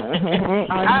 I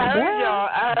heard y'all.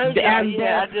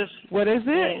 Yeah, I just. What is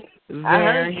it? I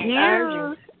heard you.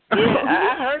 Yeah,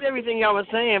 I heard everything y'all was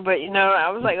saying, but, I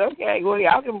was like, okay, well,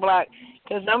 y'all can block.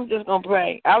 Because I'm just going to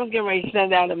pray. I was getting ready to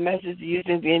send out a message to you,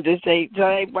 Cynthia, and just say,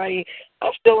 tell everybody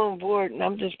I'm still on board, and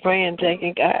I'm just praying,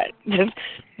 thanking God. Just,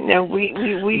 we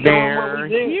doing what we do.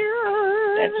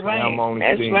 That's right. I'm on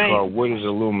this thing called What is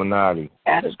Illuminati?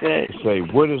 That is good. Say,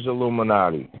 what is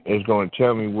Illuminati? It's going to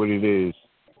tell me what it is.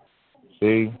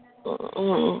 See?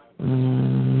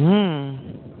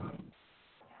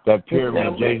 That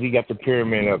pyramid, Jay-Z got the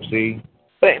pyramid up, see?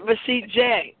 But see,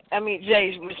 Jay,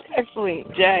 Jay, respectfully,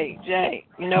 Jay,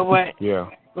 you know what? Yeah.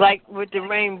 Like with the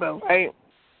rainbow, right?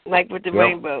 Like with the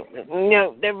rainbow.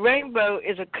 The rainbow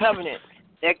is a covenant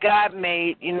that God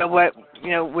made,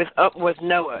 with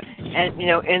Noah. And,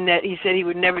 in that he said he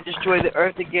would never destroy the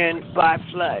earth again by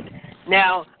flood.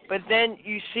 Now, but then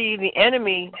you see the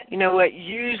enemy,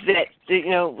 use that,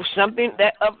 something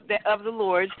that of the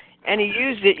Lord's, and he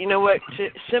used it, to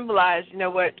symbolize,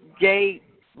 gay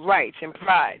rights and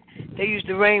pride. They used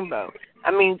the rainbow.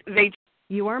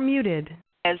 You are muted.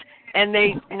 And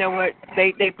they,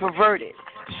 they pervert it.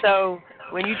 So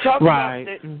when you talk about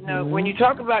when you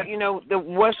talk about the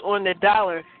what's on the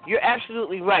dollar, you're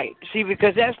absolutely right. See,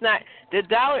 because the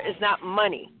dollar is not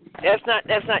money. That's not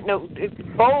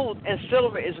gold and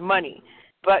silver is money.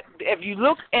 But if you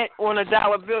look on a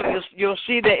dollar bill, you'll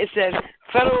see that it says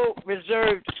Federal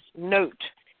Reserve note.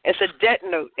 It's a debt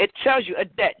note. It tells you a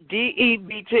debt,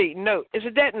 DEBT note. It's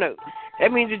a debt note.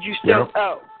 That means that you still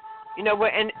owe. You know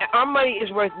what? And our money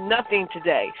is worth nothing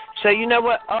today. So you know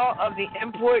what? All of the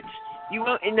imports,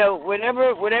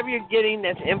 whatever you're getting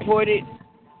that's imported,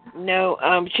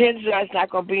 chances are it's not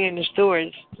going to be in the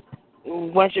stores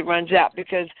once it runs out,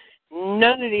 because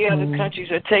none of the other countries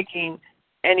are taking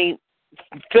any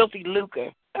filthy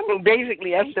lucre.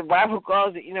 Basically, that's what the Bible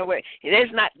calls it. You know what? They're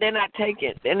not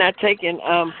taking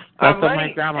our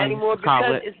money anymore,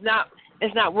 because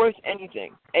it's not worth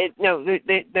anything.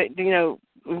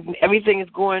 Everything is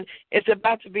going. It's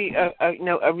about to be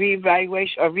a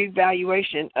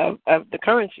revaluation of the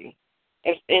currency,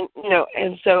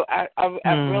 and so I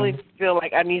really feel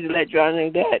like I need to let y'all know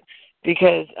that,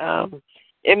 because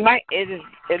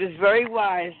it is very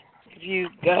wise if you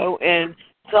go and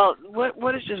so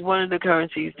what is just one of the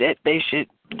currencies that they should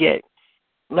get,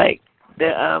 like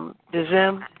the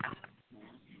Zim.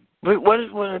 What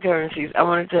is one of the currencies I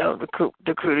want to tell the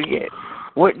crew to get?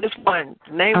 What this one?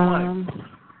 Name one.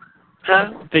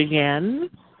 Huh? The yen?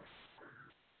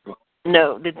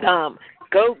 No, the dam.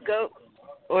 Go,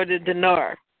 or the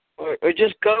dinar, or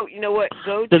just go. You know what?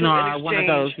 Go to dinar, an exchange. one of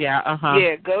those. Yeah.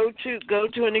 Yeah. Go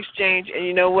to an exchange, and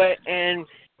you know what? And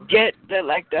get the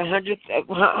 100.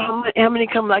 How many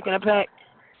come like in a pack?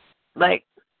 Like.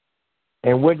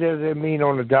 And what does it mean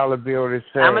on the dollar bill? That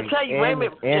says? I'm gonna tell you. Wait a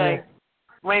minute, Jay.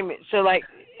 Wait a minute. So like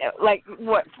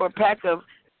what for a pack of?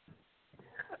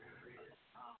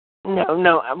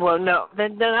 No. Well, no.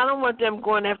 Then I don't want them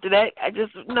going after that. I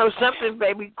just know something,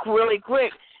 baby, really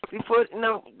quick before.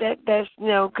 That's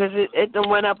because it done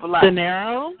went up a lot.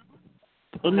 Dinero?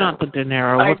 Well, not the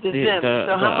dinero. Right, What's the Zim.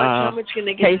 So how much can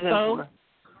they get the Zim for?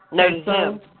 No, the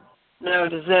Zim. No,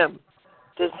 the Zim.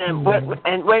 The Zim. What?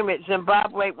 And wait a minute,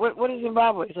 Zimbabwe. What is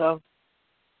Zimbabwe? So.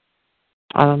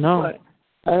 I don't know. What?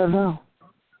 I don't know.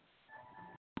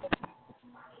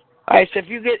 All right. So if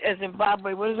you get a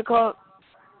Zimbabwe, what is it called?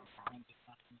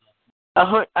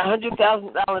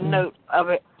 $100,000 note of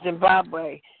a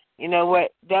Zimbabwe, you know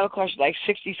what? That'll cost you like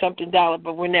 $60-something,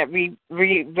 but when that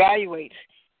reevaluates,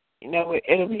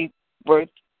 it'll be worth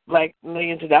like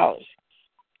millions of dollars.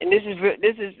 And this is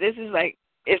like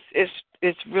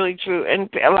it's really true, and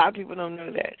a lot of people don't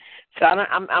know that. So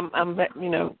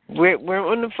we're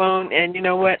on the phone, and you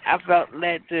know what? I felt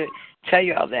led to tell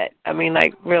you all that.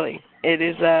 Really, it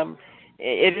is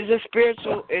a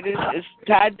spiritual. It's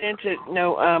tied into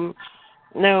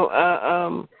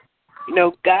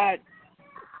God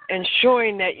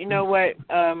ensuring that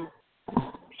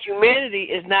humanity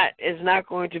is not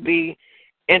going to be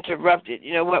interrupted.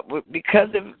 You know what?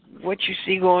 Because of what you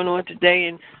see going on today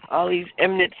and all these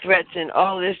imminent threats and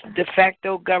all this de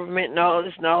facto government and all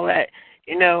this and all that.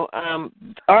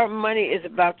 Our money is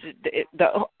about to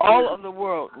all of the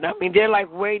world. They're like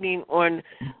waiting on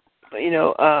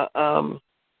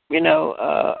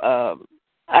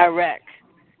Iraq.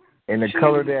 And the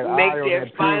color of that eye on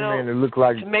that pyramid, it looked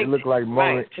like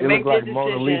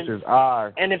Mona Lisa's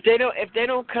eye. And if they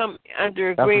don't come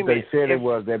under agreement, that's what they said it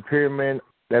was. That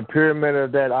pyramid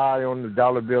of that eye on the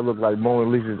dollar bill looked like Mona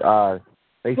Lisa's eye.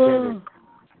 They said it.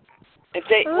 If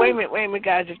they wait a minute,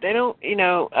 guys. If they don't,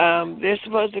 they're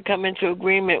supposed to come into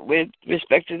agreement with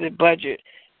respect to the budget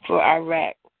for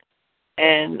Iraq,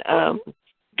 and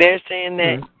they're saying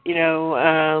that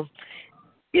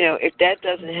if that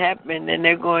doesn't happen, then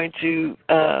they're going to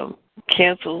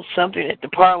cancel something at the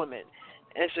Parliament.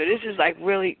 And so this is like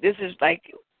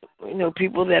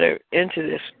people that are into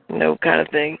this kind of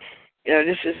thing.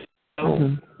 This is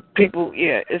people.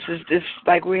 Yeah, this is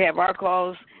like we have our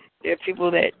calls. There are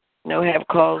people that have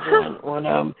calls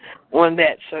on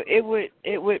that. So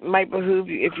it might behoove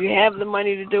you, if you have the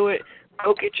money to do it,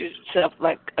 go get yourself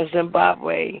like a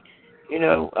Zimbabwe,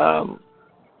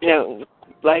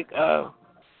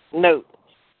 note.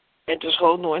 and just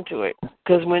holding on to it.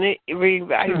 Because when it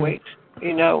reevaluates,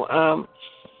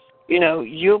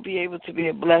 you'll be able to be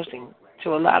a blessing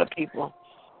to a lot of people.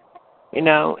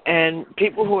 And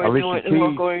people who are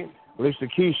going. Alicia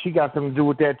Keys, she got something to do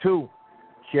with that too.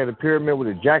 She had a pyramid with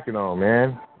a jacket on,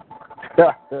 man.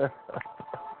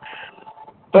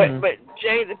 But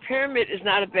Jay, the pyramid is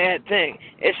not a bad thing.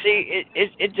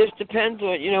 It just depends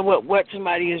on what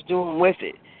somebody is doing with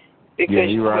it. Because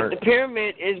the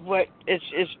pyramid is what it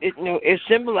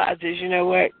symbolizes.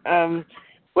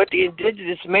 What the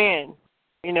indigenous man,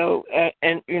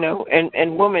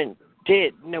 and woman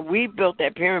did. We built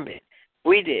that pyramid.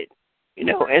 We did.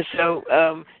 And so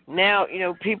now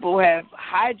people have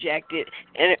hijacked it,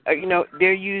 and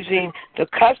they're using the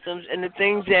customs and the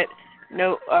things that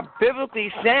are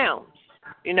biblically sound,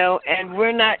 and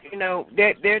we're not,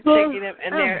 they're taking them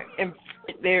and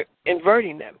they're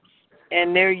inverting them,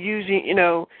 and they're using,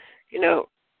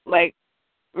 like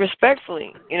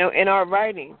respectfully, in our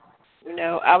writing,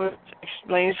 I was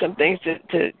explaining some things to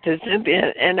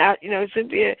Cynthia, and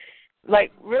Cynthia,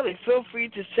 like, really feel free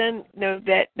to send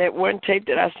that one tape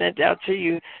that I sent out to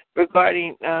you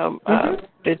regarding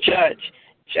the Judge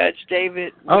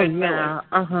David Miller.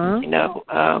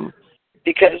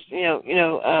 Because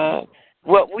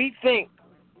what we think,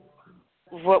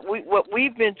 what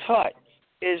we've been taught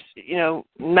is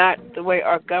not the way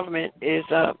our government is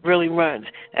really runs.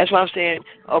 That's why I'm saying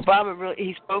Obama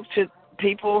he spoke to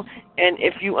people, and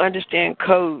if you understand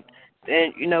code,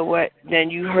 then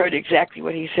then you heard exactly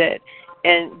what he said.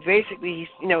 And basically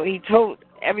he told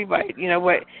everybody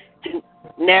to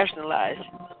nationalize.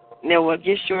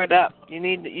 Get shored up. You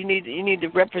need to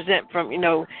represent from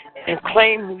and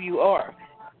claim who you are,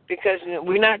 because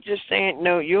we're not just saying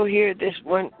You'll hear this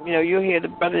one. You'll hear the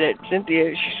brother that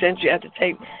Cynthia she sent you at the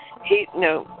tape. He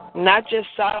not just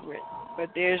sovereign, but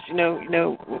there's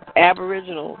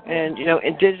Aboriginal and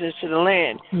indigenous to the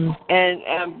land,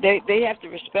 and they have to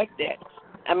respect that.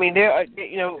 I mean, there are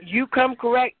you come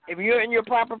correct if you're in your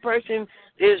proper person.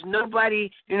 There's nobody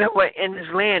in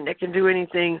this land that can do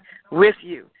anything with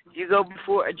you. You go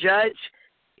before a judge.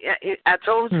 I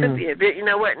told Cynthia,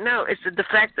 no, it's the de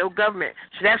facto government.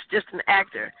 So that's just an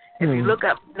actor. If you look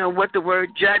up, what the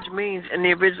word judge means in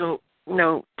the original,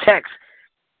 text,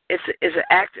 it's an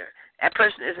actor. That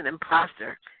person is an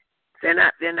imposter. They're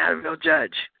not a real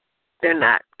judge. They're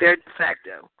not. They're de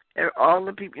facto. They're all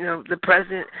the people. The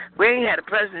president. We ain't had a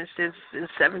president since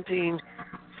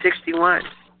 1761.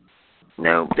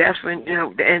 That's when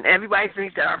and everybody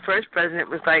thinks that our first president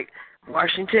was like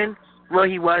Washington. Well,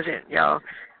 he wasn't, y'all.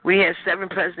 We had 7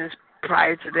 presidents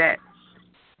prior to that,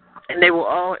 and they were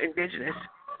all indigenous,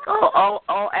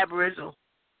 all Aboriginal.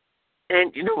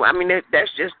 And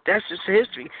that's just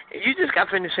history. And you just got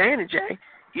finished saying it, Jay.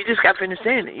 You just got finished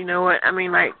saying it. You know what I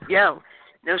mean? Like,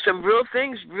 some real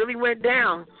things really went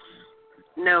down.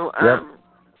 Right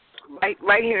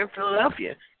here in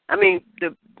Philadelphia. I mean,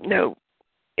 isn't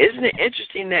it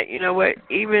interesting that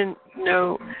even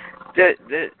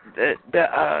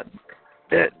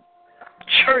the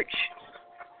church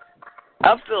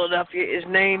of Philadelphia is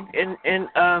named in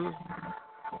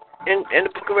the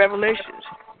Book of Revelations,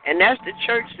 and that's the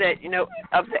church that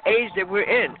of the age that we're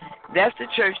in. That's the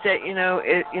church that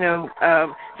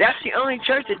that's the only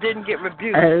church that didn't get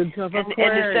rebuked. And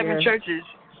the 7 churches.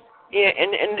 Yeah,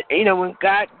 and when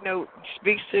God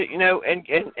speaks to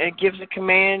and gives a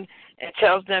command and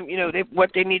tells them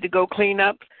what they need to go clean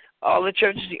up, all the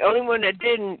churches, the only one that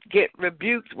didn't get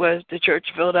rebuked was the Church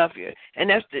of Philadelphia, and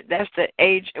that's the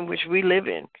age in which we live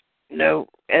in. We're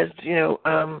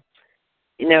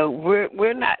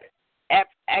not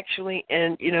actually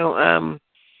in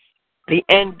the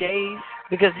end days,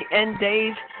 because the end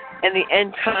days and the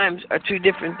end times are 2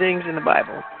 different things in the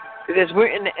Bible. Because we're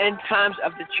in the end times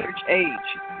of the church age.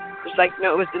 It's like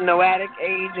it was the Noahic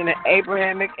age and the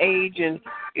Abrahamic age, and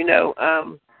now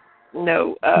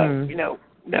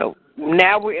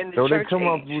we're in the church age. So they come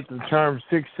up with the term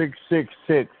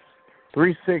 6666,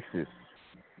 3 6s.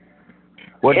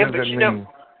 What does that mean?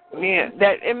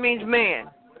 That it means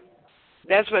man.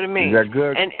 That's what it means. Is that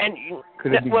good? And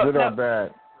could it be good or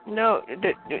bad? No,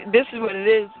 this is what it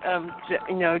is,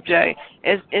 Jay.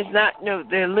 It's not,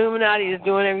 the Illuminati is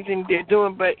doing everything they're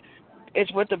doing, but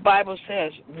it's what the Bible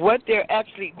says. What they're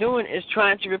actually doing is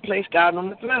trying to replace God on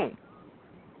the throne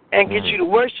and get you to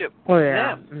worship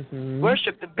them,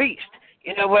 worship the beast.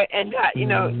 You know what? And not,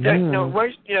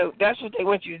 worship. That's what they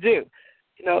want you to do.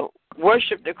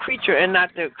 Worship the creature and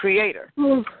not the creator.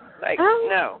 Like,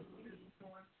 no.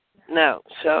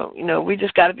 So, we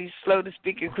just got to be slow to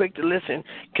speak and quick to listen,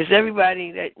 because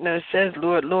everybody that says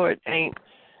Lord, Lord ain't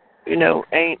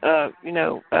They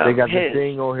got his. the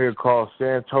thing on here called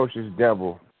Santos's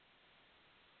Devil.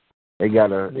 They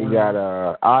got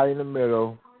a eye in the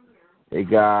middle. They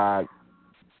got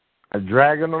a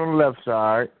dragon on the left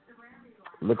side.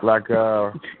 Look like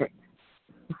oh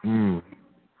no,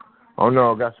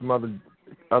 got some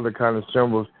other kind of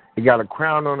symbols. They got a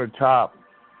crown on the top.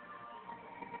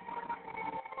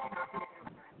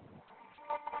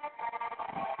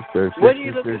 What do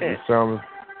you look at? Some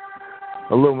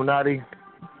Illuminati.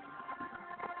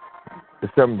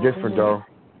 It's something different though.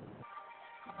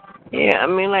 Yeah, I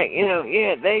mean, like,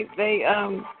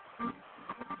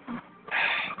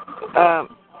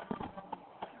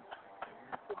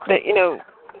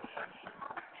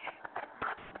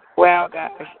 wow,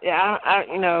 guys. Yeah,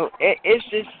 it's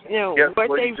just, Yes, what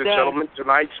ladies they've and done. gentlemen,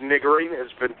 tonight's niggering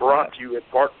has been brought to you in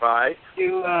part by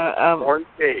Warren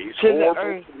K's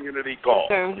Horrible Community Call.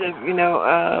 In terms of,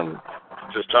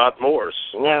 This is Todd Morse.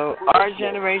 Our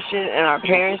generation and our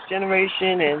parents'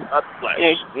 generation, and God bless.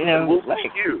 We'll see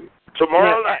you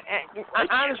tomorrow night.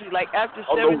 Honestly, like after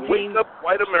on the Wake Up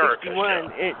White America show.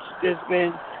 It's just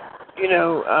been,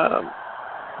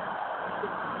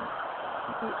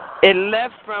 it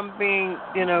left from being,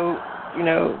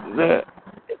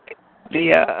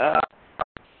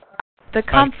 The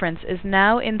conference is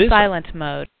now in silent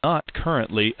mode. Not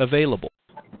currently available.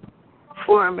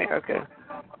 For America.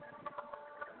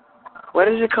 What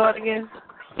is it called again?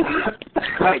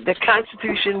 Right, the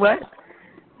Constitution. What?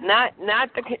 Not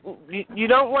the. You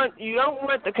don't want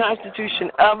the Constitution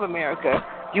of America.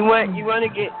 You want to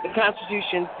get the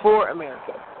Constitution for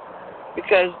America,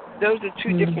 because those are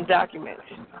two different documents.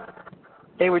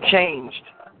 They were changed,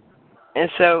 and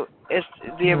so it's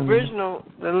the original.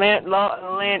 The law of the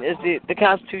land is the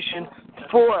Constitution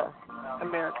for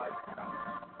America.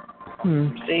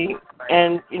 See,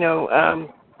 and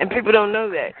and people don't know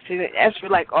that. See, that's for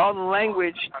like all the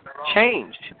language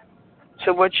changed.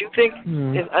 So what you think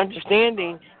is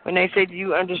understanding, when they say, do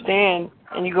you understand?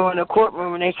 And you go in a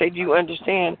courtroom and they say, do you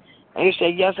understand? And you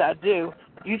say, yes, I do.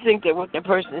 You think that what that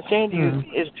person is saying to you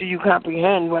is, do you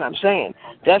comprehend what I'm saying?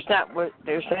 That's not what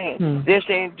they're saying. They're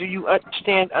saying, do you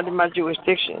stand under my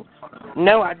jurisdiction?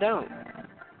 No, I don't.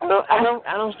 I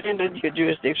don't stand under your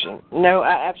jurisdiction. No,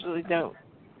 I absolutely don't.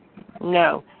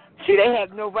 No. See, they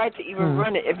have no right to even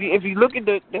run it. If you look at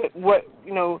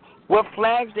what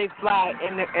flags they fly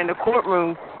in the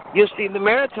courtroom, you'll see the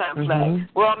maritime flag.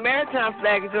 Well, a maritime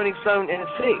flag is only flown in the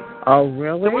sea. Oh,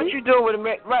 really? So what you doing with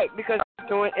right? Because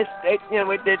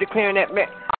they're declaring that.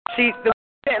 See,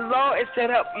 that law is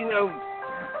set up. It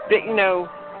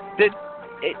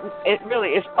really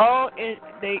it's all in.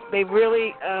 They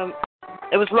really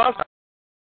it was lost.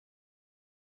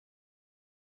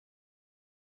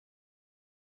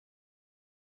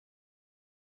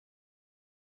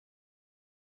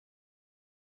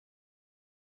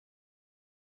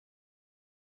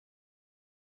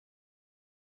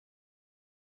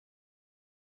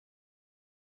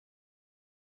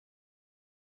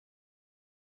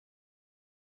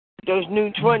 Those new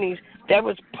 20s, that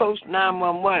was post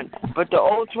 911. But the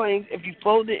old 20s, if you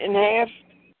fold it in half,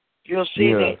 you'll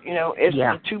see that it's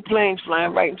the two planes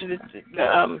flying right into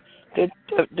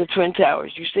the Twin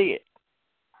Towers. You see it.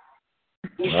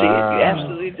 You see it. You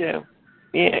absolutely do.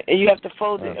 Yeah, and you have to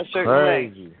fold it a certain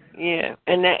way. Yeah,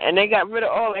 and they got rid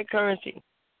of all that currency,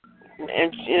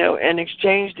 and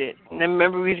exchanged it. And then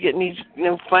remember, we was getting these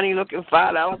funny looking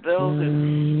 $5 bills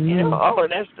and all of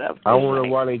that stuff. I wonder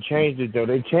why they changed it though.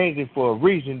 They changed it for a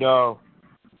reason, dog.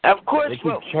 Of course, they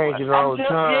keep changing it all the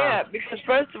time. Yeah, because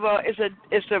first of all,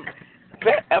 it's a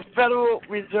Federal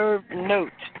Reserve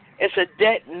note. It's a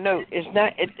debt note. It's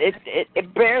not.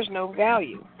 It bears no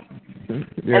value.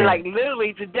 Yeah. And like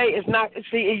literally today, it's not.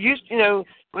 See, it used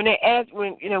when they asked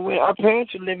when our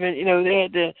parents were living, they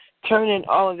had to turn in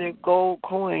all of their gold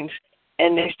coins,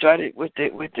 and they started with the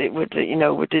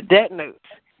debt notes.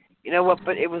 You know what?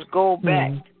 But it was gold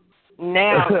backed.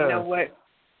 Now you know what?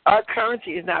 Our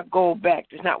currency is not gold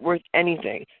backed. It's not worth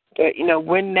anything. But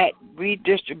when that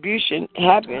redistribution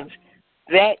happens,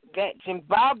 that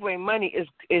Zimbabwe money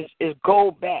is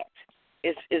gold backed.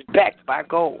 It's backed by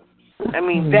gold. I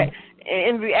mean that.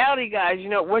 In reality, guys,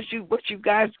 what you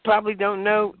guys probably don't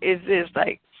know is this: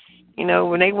 like,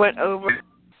 when they went over,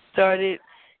 started,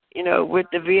 with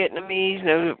the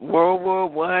Vietnamese, World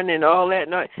War I and all that.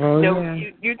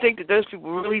 You think that those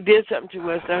people really did something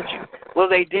to us, don't you? Well,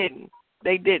 they didn't.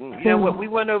 They didn't. You know what? We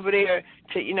went over there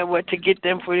to to get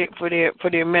them for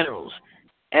their minerals,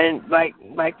 and like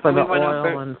for we the went oil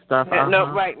over, and stuff.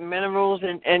 No, right, minerals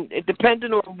and it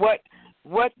depended on what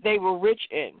they were rich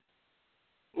in.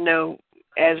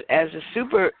 as a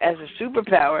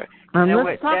superpower. And Now,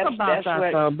 let's talk about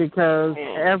that though, because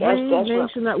every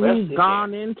nation that we've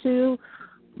gone into,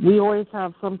 we always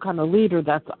have some kind of leader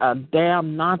that's a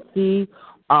damn Nazi.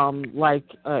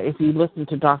 If you listen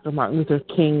to Dr. Martin Luther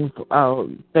King's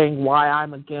thing, why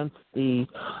I'm against the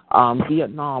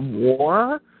Vietnam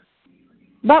War,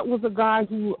 that was a guy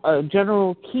who,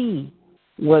 General Key,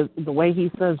 was, the way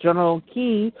he says General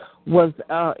Key was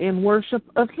in worship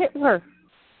of Hitler.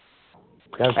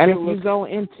 That's and Hitler's, if you go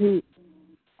into,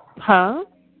 huh?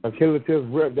 That's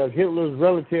Hitler's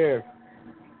relative.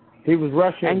 He was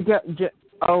Russian.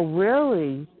 Oh,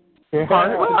 really?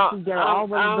 All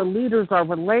of the leaders are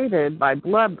related by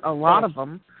blood, a lot of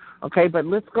them. Okay, but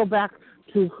let's go back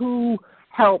to who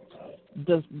helped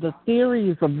the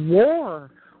theories of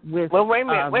war with wait a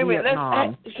minute.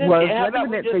 Vietnam.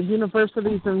 The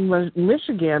universities in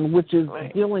Michigan, which is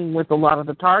dealing with a lot of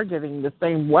the targeting, the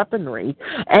same weaponry.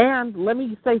 And let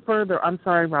me say further, I'm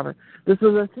sorry, Robert, this is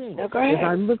the thing. No, go ahead. As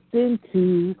I looked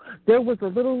into, there was a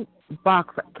little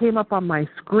box that came up on my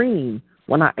screen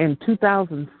in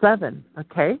 2007,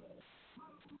 okay?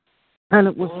 And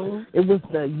it was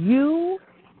the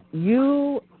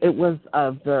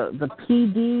the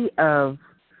PD of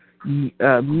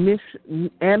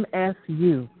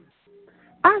MSU.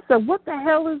 I said, what the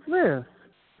hell is this?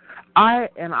 I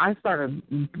started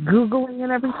Googling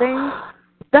and everything.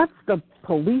 That's the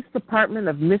police department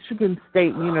of Michigan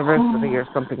State University or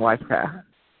something like that.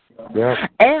 Yeah.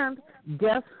 And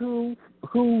guess who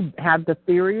had the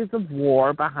theories of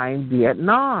war behind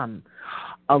Vietnam?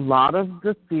 A lot of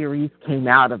the theories came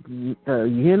out of the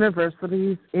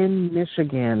universities in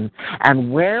Michigan.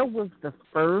 And where was the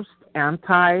first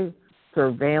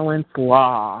anti-surveillance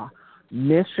law?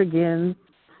 Michigan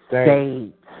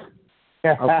State.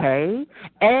 Okay?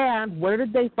 And where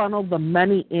did they funnel the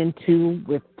money into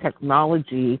with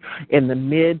technology in the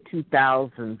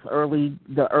mid-2000s,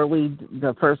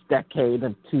 the first decade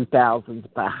of 2000s,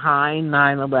 behind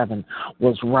 9/11,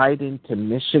 was right into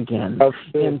Michigan,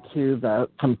 into the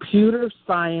computer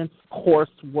science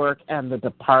coursework and the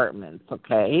departments,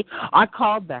 okay? I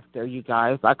called back there, you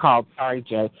guys. Sorry,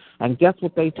 Jay. And guess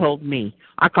what they told me?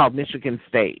 I called Michigan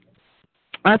State.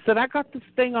 I said, I got this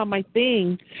thing on my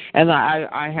thing, and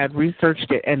I had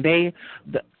researched it, and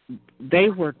they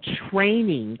were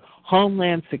training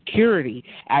Homeland Security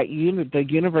at the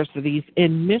universities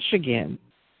in Michigan,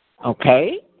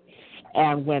 okay?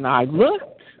 And when I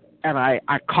looked, and I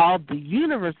called the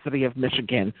University of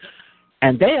Michigan,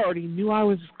 and they already knew I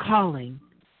was calling.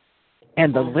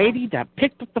 And the lady that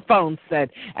picked up the phone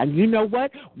said, and you know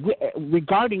what?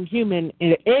 Regarding human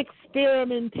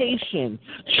experimentation,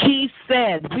 she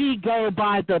said, we go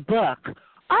by the book.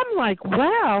 I'm like,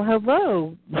 wow,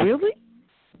 hello, really?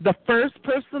 The first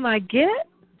person I get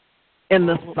in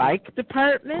the psych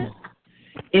department?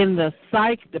 In the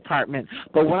psych department.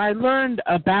 But what I learned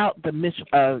about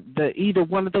the either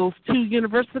one of those two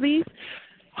universities,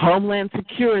 Homeland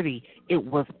Security, it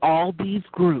was all these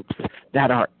groups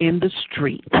that are in the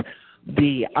street,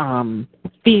 the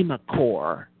FEMA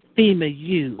Corps, FEMA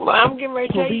Youth, well, I'm getting ready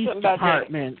to tell you something about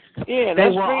departments. That. Yeah, they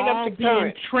let's were bring all up the being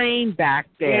current. Trained back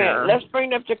there. Yeah, let's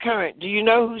bring up the current. Do you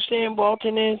know who Sam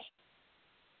Walton is?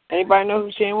 Anybody know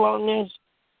who Sam Walton is?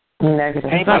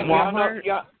 Negative. Anybody, y'all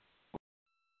know,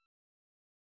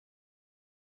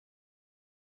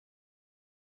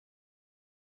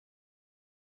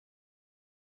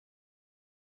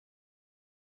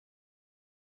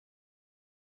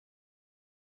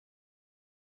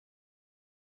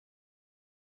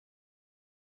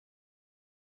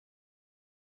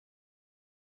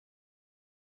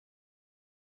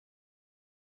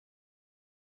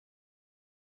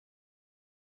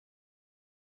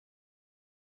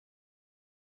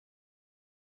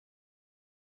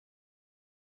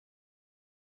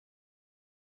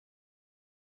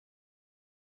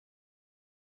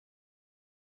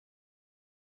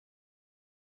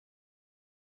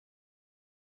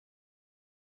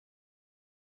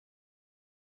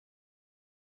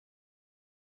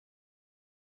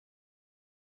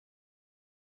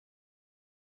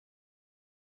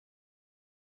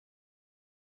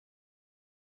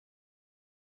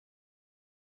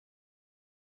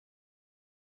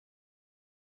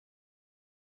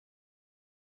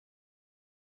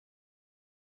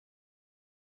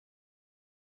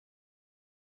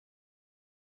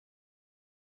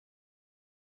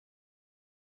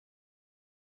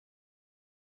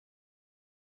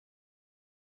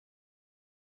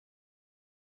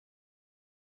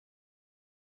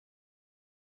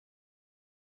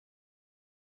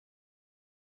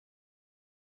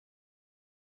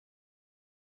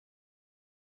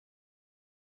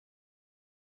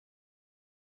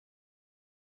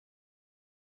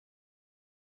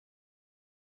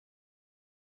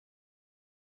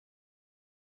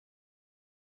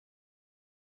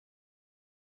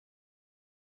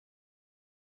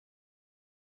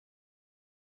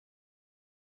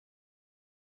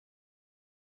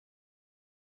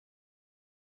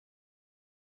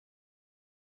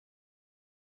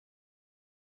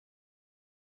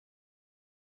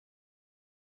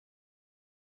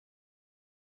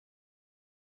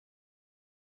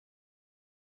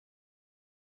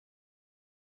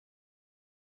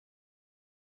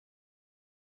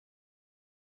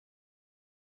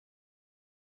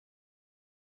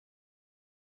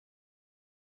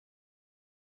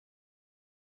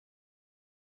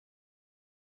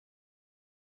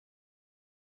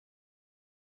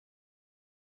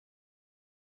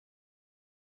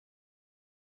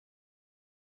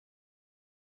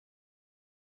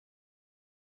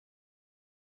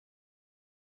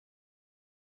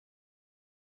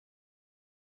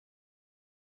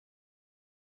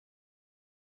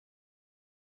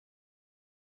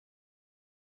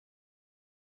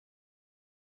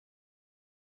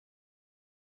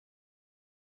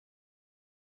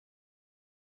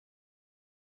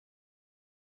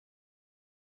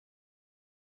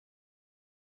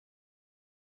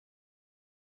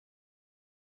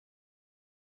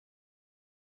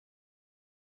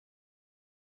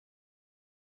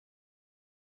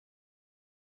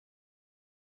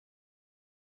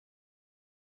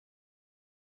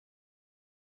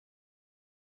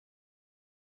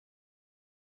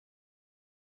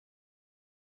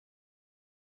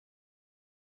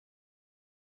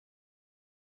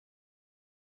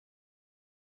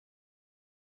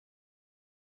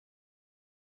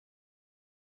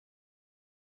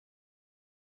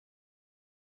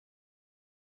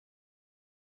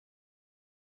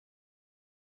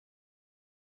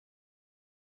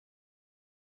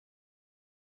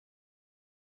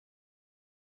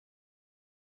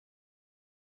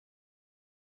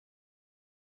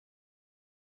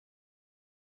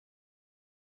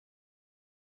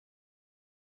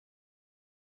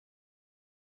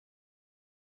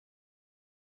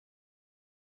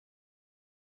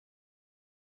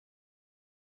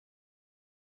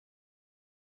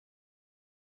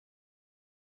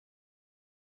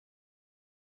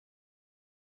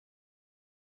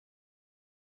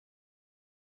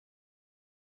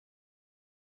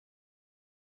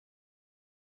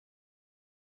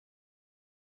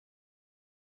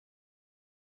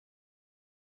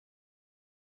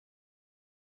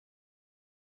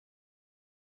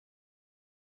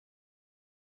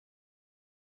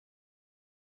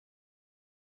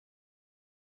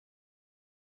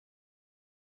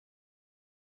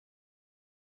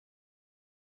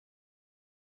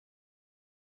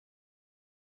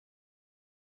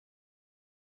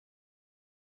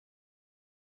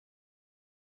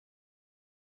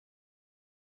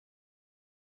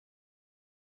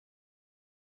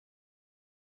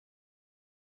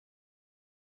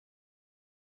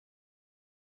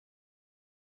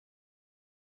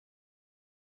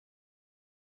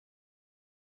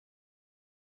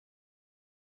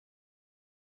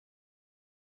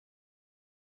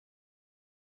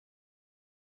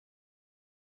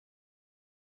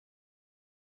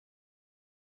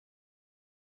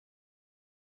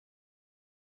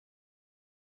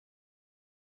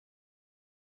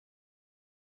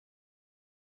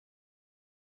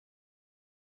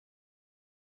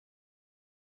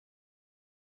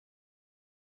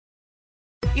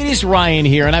 It is Ryan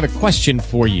here, and I have a question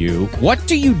for you. What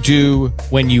do you do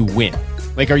when you win?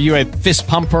 Like, are you a fist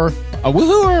pumper, a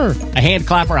woohooer, a hand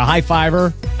clapper, a high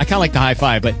fiver? I kind of like the high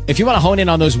five, but if you want to hone in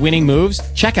on those winning moves,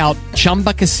 check out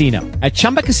Chumba Casino. At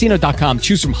ChumbaCasino.com,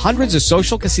 choose from hundreds of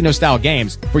social casino-style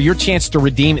games for your chance to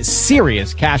redeem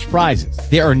serious cash prizes.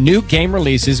 There are new game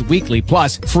releases weekly,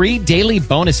 plus free daily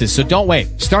bonuses. So don't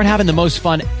wait. Start having the most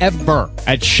fun ever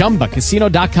at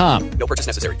ChumbaCasino.com. No purchase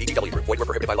necessary. VGW Group. Void where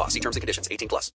prohibited by law. See terms and conditions. 18+.